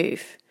didn't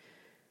move.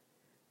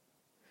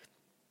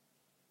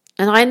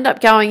 And I ended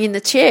up going in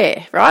the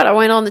chair, right? I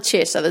went on the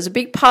chair. So there's a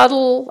big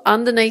puddle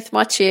underneath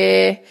my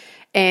chair.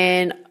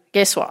 And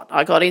guess what?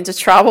 I got into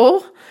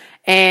trouble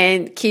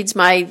and kids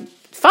made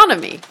fun of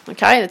me,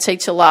 okay? The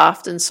teacher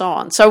laughed and so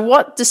on. So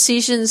what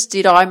decisions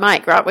did I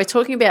make, right? We're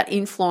talking about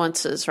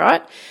influences,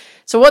 right?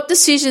 So what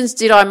decisions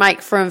did I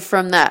make from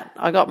that?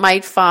 I got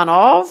made fun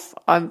of.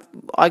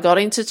 I got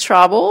into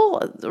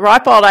trouble.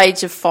 Right by the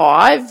age of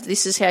 5,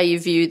 this is how you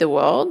view the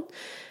world.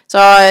 So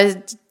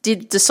I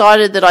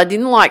decided that I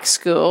didn't like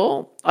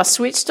school. I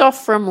switched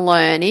off from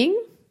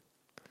learning,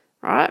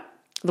 right?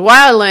 The way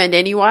I learned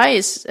anyway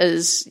is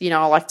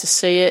I like to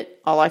see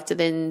it. I like to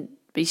then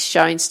be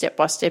shown step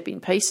by step in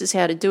pieces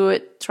how to do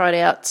it, try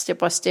it out step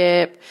by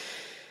step.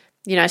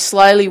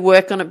 Slowly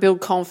work on it,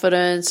 build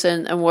confidence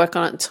and work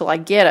on it until I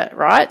get it,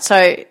 right?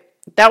 So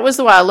that was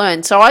the way I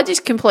learned. So I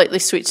just completely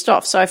switched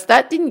off. So if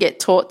that didn't get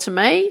taught to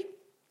me,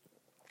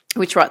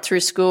 which right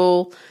through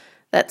school,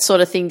 that sort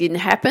of thing didn't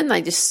happen,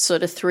 they just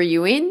sort of threw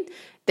you in,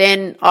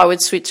 then I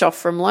would switch off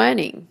from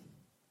learning.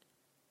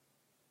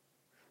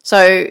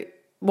 So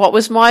what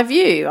was my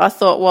view? I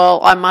thought, well,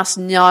 I must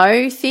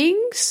know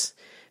things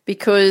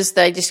because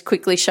they just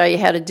quickly show you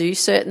how to do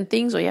certain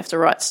things, or you have to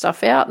write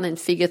stuff out and then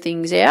figure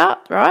things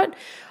out, right?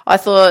 I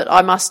thought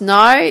I must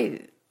know.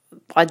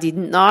 I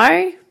didn't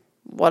know.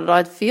 What did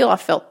I feel? I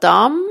felt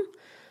dumb,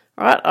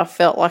 right? I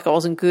felt like I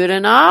wasn't good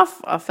enough.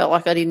 I felt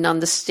like I didn't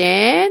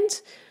understand.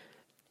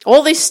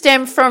 All this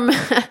stemmed from,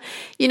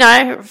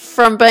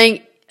 from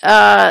being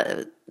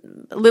a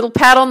little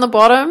pat on the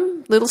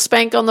bottom, little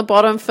spank on the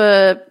bottom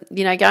for,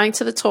 going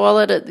to the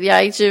toilet at the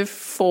age of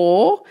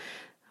 4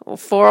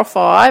 or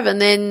 5.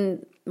 And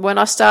then when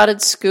I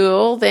started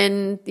school,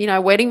 then,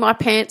 wetting my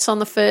pants on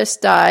the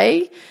first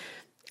day.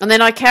 And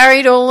then I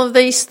carried all of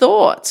these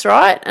thoughts,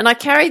 right? And I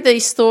carried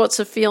these thoughts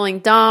of feeling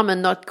dumb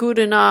and not good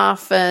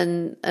enough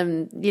and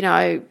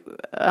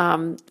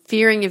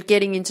fearing of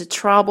getting into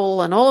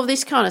trouble and all of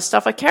this kind of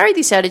stuff. I carried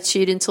this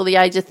attitude until the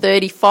age of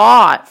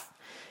 35.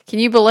 Can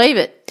you believe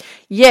it?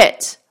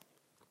 Yet,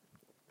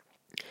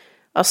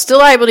 I was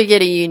still able to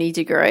get a uni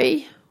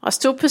degree. I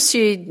still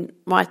pursued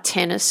my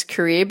tennis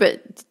career,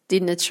 but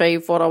didn't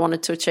achieve what I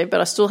wanted to achieve,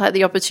 but I still had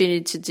the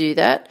opportunity to do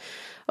that.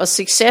 I was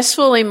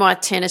successful in my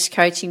tennis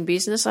coaching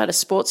business. I had a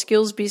sports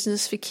skills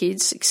business for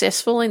kids,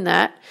 successful in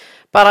that,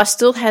 but I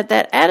still had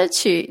that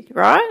attitude,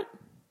 right?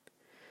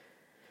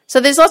 So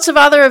there's lots of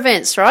other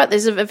events, right?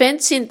 There's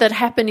events that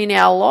happen in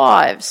our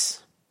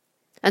lives,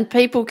 and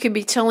people can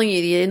be telling you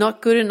you're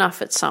not good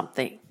enough at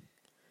something,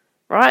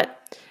 right?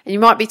 And you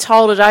might be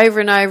told it over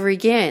and over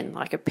again,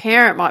 like a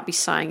parent might be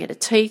saying it, a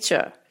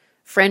teacher,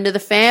 friend of the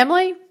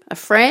family, a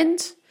friend,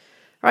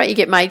 right? You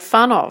get made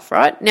fun of,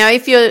 right? Now,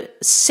 if you're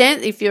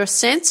a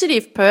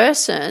sensitive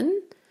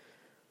person,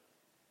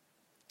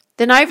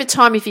 then over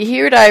time, if you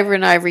hear it over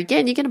and over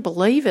again, you're going to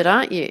believe it,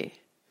 aren't you?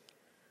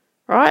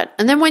 Right?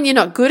 And then when you're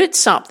not good at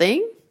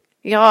something,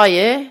 You go, oh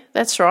yeah,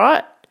 that's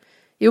right.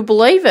 You'll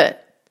believe it.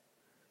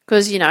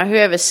 Because,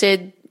 whoever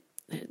said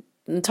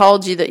and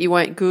told you that you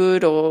weren't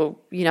good or,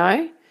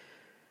 well,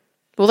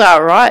 they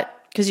were right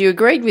because you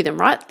agreed with them,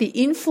 right? The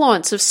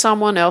influence of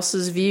someone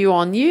else's view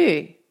on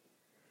you.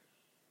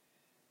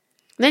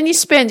 Then you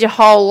spend your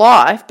whole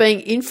life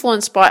being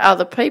influenced by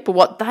other people,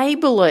 what they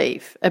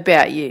believe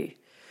about you,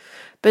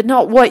 but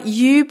not what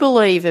you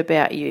believe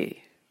about you.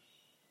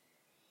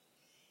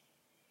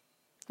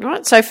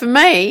 Right? So for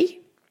me,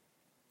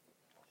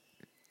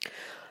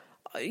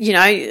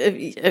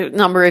 a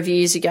number of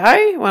years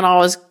ago when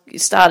I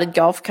started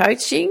golf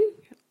coaching,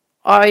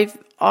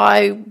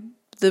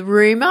 the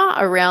rumour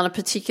around a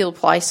particular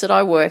place that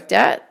I worked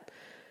at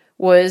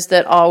was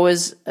that I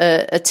was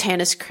a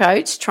tennis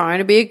coach trying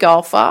to be a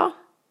golfer.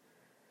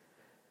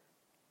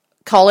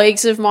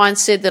 Colleagues of mine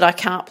said that I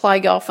can't play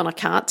golf and I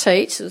can't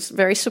teach. It was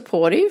very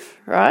supportive,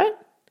 right?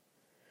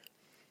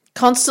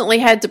 Constantly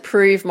had to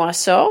prove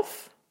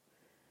myself.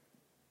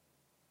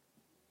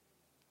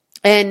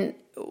 And,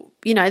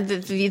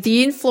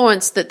 the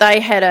influence that they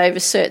had over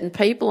certain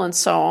people and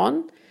so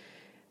on,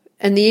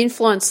 and the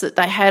influence that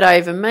they had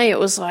over me, it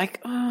was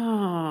like,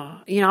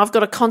 I've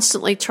got to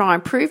constantly try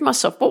and prove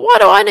myself. But why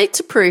do I need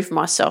to prove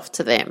myself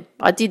to them?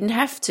 I didn't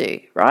have to,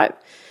 right?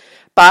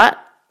 But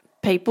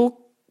people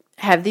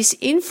have this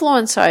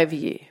influence over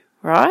you,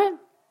 right?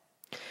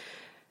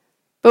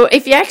 But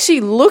if you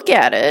actually look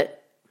at it,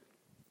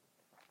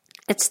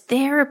 it's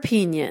their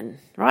opinion,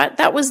 right?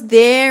 That was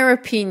their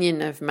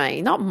opinion of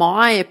me, not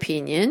my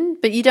opinion.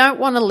 But you don't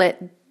want to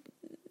let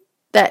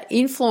that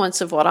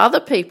influence of what other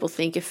people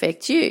think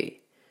affect you,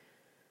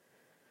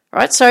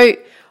 right? So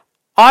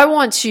I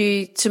want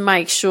you to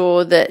make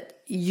sure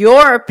that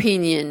your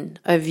opinion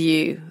of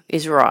you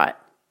is right.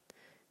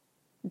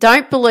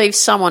 Don't believe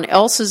someone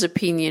else's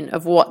opinion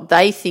of what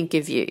they think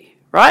of you,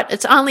 right?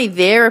 It's only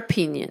their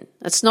opinion.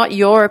 It's not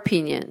your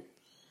opinion.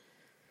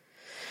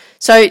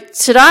 So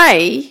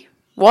today,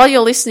 while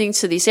you're listening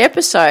to this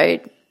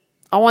episode,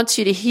 I want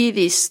you to hear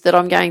this that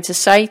I'm going to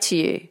say to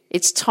you.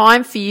 It's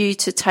time for you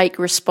to take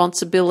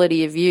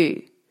responsibility of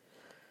you.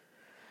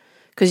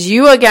 Because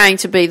you are going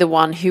to be the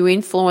one who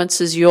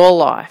influences your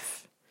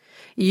life.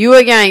 You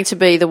are going to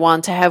be the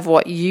one to have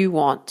what you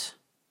want.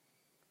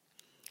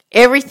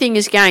 Everything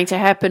is going to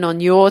happen on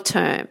your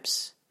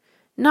terms.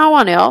 No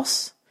one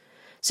else.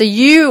 So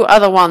you are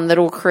the one that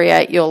will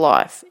create your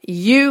life.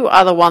 You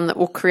are the one that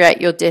will create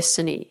your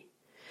destiny.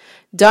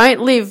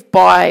 Don't live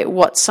by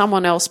what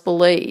someone else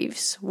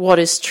believes, what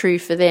is true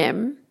for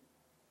them,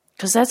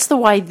 because that's the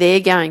way they're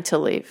going to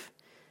live,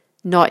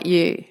 not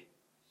you.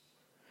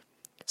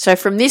 So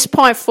from this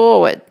point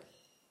forward,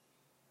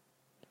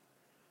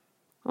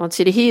 I want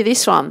you to hear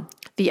this one.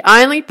 The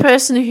only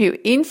person who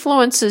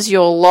influences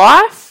your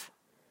life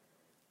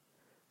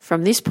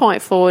from this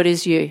point forward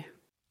is you.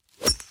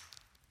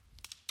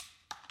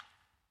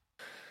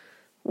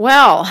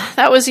 Well,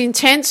 that was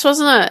intense,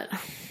 wasn't it?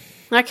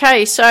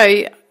 Okay,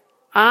 so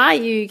are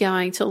you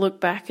going to look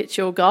back at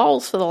your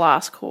goals for the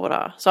last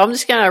quarter? So I'm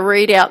just going to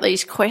read out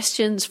these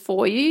questions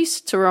for you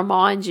to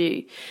remind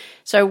you.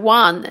 So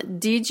 1,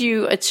 did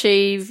you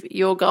achieve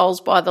your goals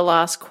by the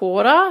last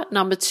quarter?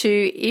 Number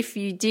 2, if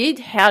you did,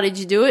 how did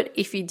you do it?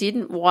 If you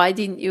didn't, why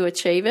didn't you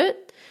achieve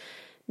it?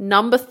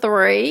 Number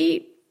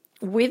 3,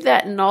 with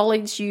that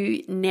knowledge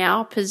you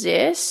now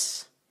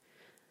possess,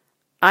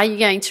 are you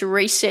going to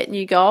reset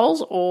new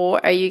goals,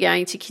 or are you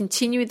going to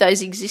continue with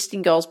those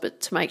existing goals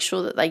but to make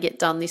sure that they get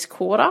done this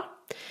quarter?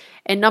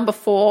 And number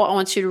 4, I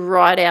want you to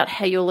write out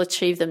how you'll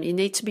achieve them. You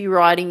need to be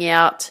writing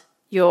out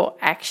your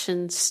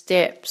action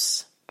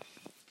steps.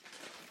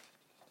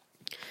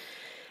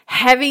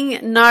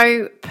 Having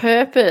no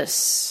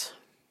purpose,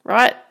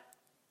 right?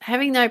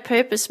 Having no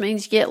purpose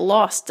means you get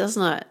lost,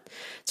 doesn't it?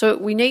 So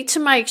we need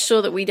to make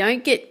sure that we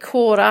don't get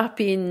caught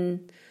up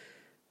in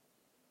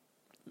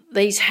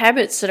these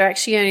habits that are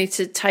actually going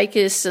to take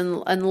us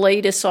and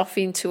lead us off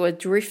into a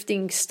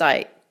drifting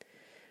state,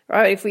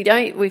 right?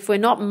 If we're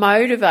not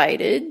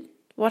motivated,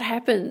 what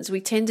happens?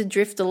 We tend to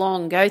drift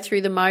along, go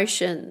through the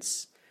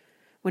motions.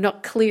 We're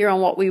not clear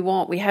on what we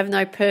want. We have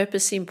no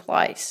purpose in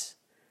place.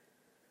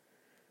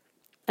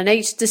 And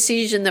each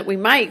decision that we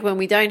make when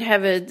we don't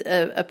have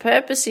a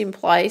purpose in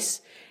place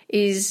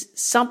is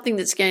something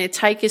that's going to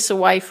take us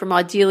away from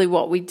ideally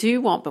what we do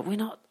want, but we're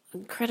not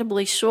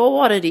incredibly sure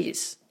what it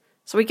is.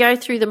 So we go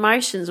through the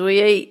motions.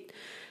 We eat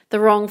the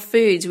wrong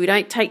foods. We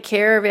don't take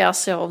care of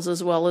ourselves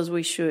as well as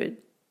we should.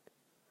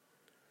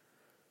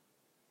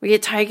 We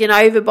get taken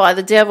over by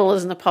the devil,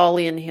 as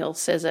Napoleon Hill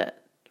says it,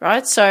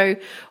 right? So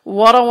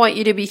what I want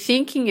you to be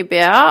thinking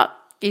about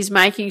is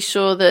making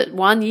sure that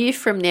 1 year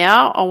from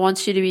now, I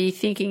want you to be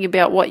thinking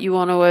about what you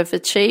want to have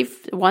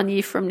achieved 1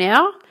 year from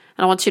now.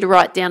 And I want you to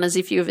write down as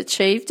if you have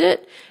achieved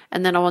it.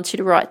 And then I want you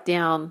to write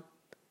down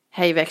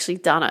how you've actually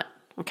done it.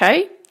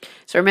 Okay?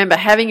 So remember,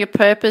 having a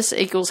purpose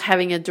equals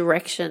having a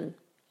direction.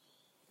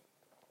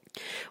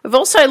 We've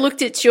also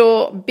looked at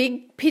your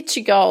big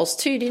picture goals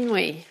too, didn't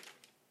we?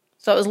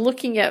 So I was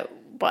looking at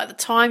by the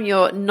time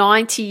you're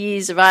 90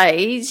 years of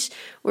age,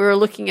 we're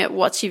looking at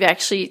what you've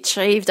actually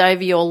achieved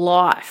over your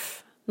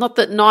life. Not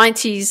that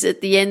 90's at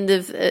the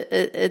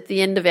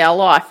end of our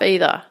life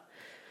either.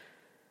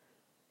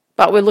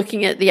 But we're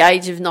looking at the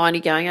age of 90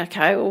 going,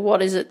 okay, well,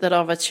 what is it that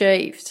I've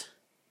achieved?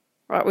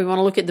 Right? We want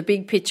to look at the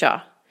big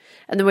picture.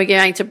 And then we're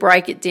going to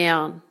break it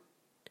down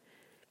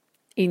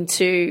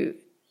into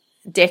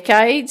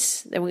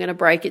decades. Then we're going to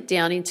break it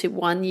down into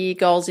 1 year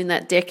goals in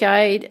that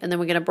decade. And then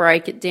we're going to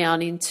break it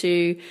down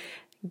into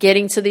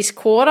getting to this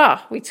quarter.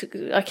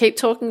 I keep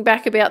talking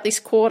back about this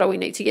quarter. We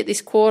need to get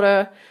this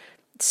quarter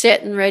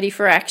set and ready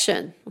for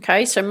action.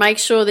 Okay, so make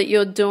sure that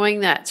you're doing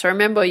that. So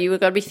remember,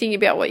 you've got to be thinking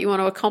about what you want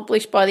to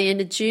accomplish by the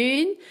end of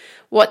June,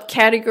 what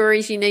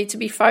categories you need to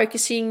be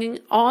focusing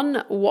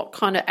on, what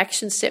kind of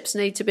action steps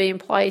need to be in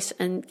place,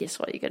 and guess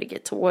what? You've got to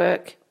get to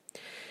work.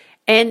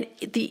 And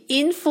the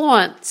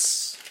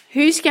influence,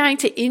 who's going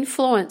to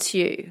influence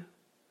you?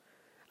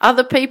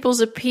 Other people's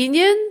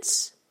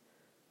opinions?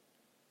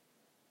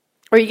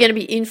 Or are you going to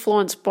be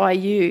influenced by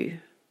you?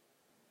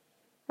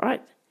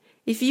 Right?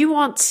 If you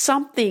want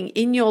something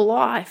in your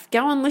life,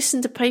 go and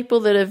listen to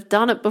people that have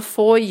done it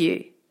before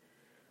you.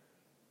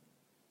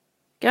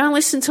 Go and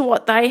listen to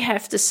what they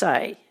have to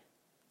say.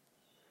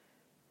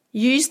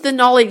 Use the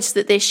knowledge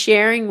that they're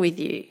sharing with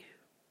you.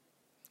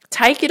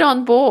 Take it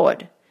on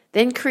board.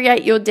 Then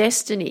create your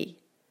destiny.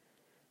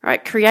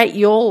 Right? Create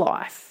your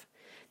life.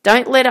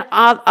 Don't let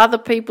other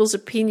people's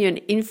opinion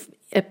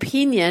influence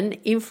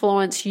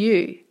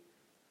you.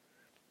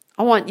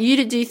 I want you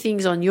to do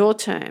things on your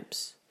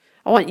terms.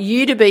 I want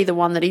you to be the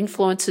one that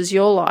influences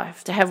your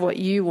life, to have what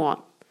you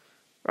want,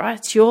 right?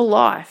 It's your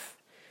life.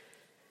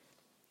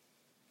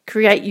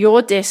 Create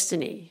your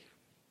destiny.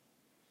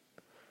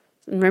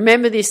 And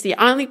remember this, the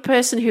only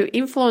person who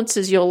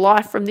influences your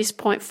life from this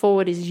point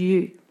forward is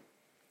you.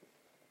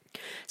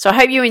 So I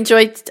hope you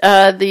enjoyed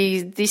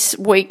this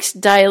week's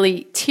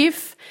daily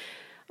TIFF.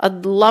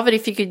 I'd love it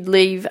if you could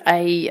leave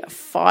a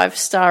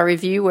 5-star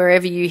review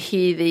wherever you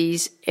hear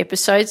these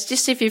episodes.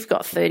 Just if you've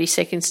got 30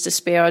 seconds to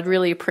spare, I'd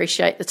really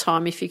appreciate the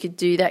time if you could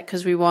do that,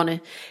 because we want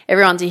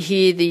everyone to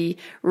hear the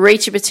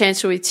Reach Your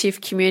Potential with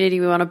TIFF community.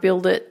 We want to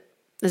build it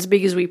as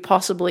big as we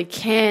possibly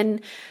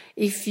can.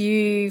 If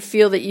you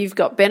feel that you've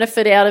got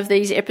benefit out of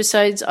these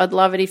episodes, I'd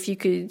love it if you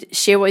could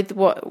share with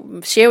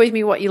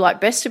me what you like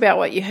best about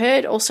what you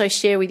heard. Also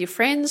share with your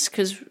friends,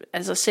 because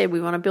as I said, we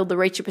want to build the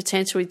Reach Your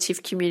Potential with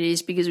TIFF community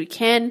as big as we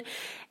can.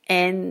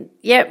 And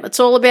yeah, it's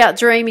all about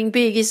dreaming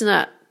big, isn't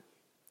it?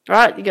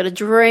 Right? You got to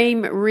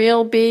dream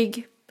real big.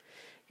 You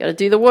got to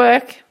do the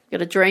work. You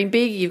got to dream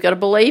big. You've got to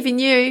believe in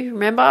you.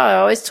 Remember, I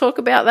always talk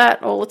about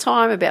that all the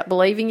time, about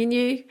believing in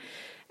you.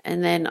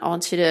 And then I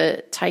want you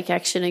to take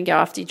action and go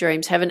after your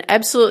dreams. Have an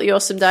absolutely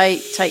awesome day.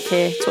 Take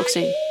care. Talk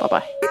soon.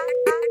 Bye-bye.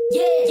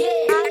 Yeah,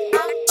 yeah.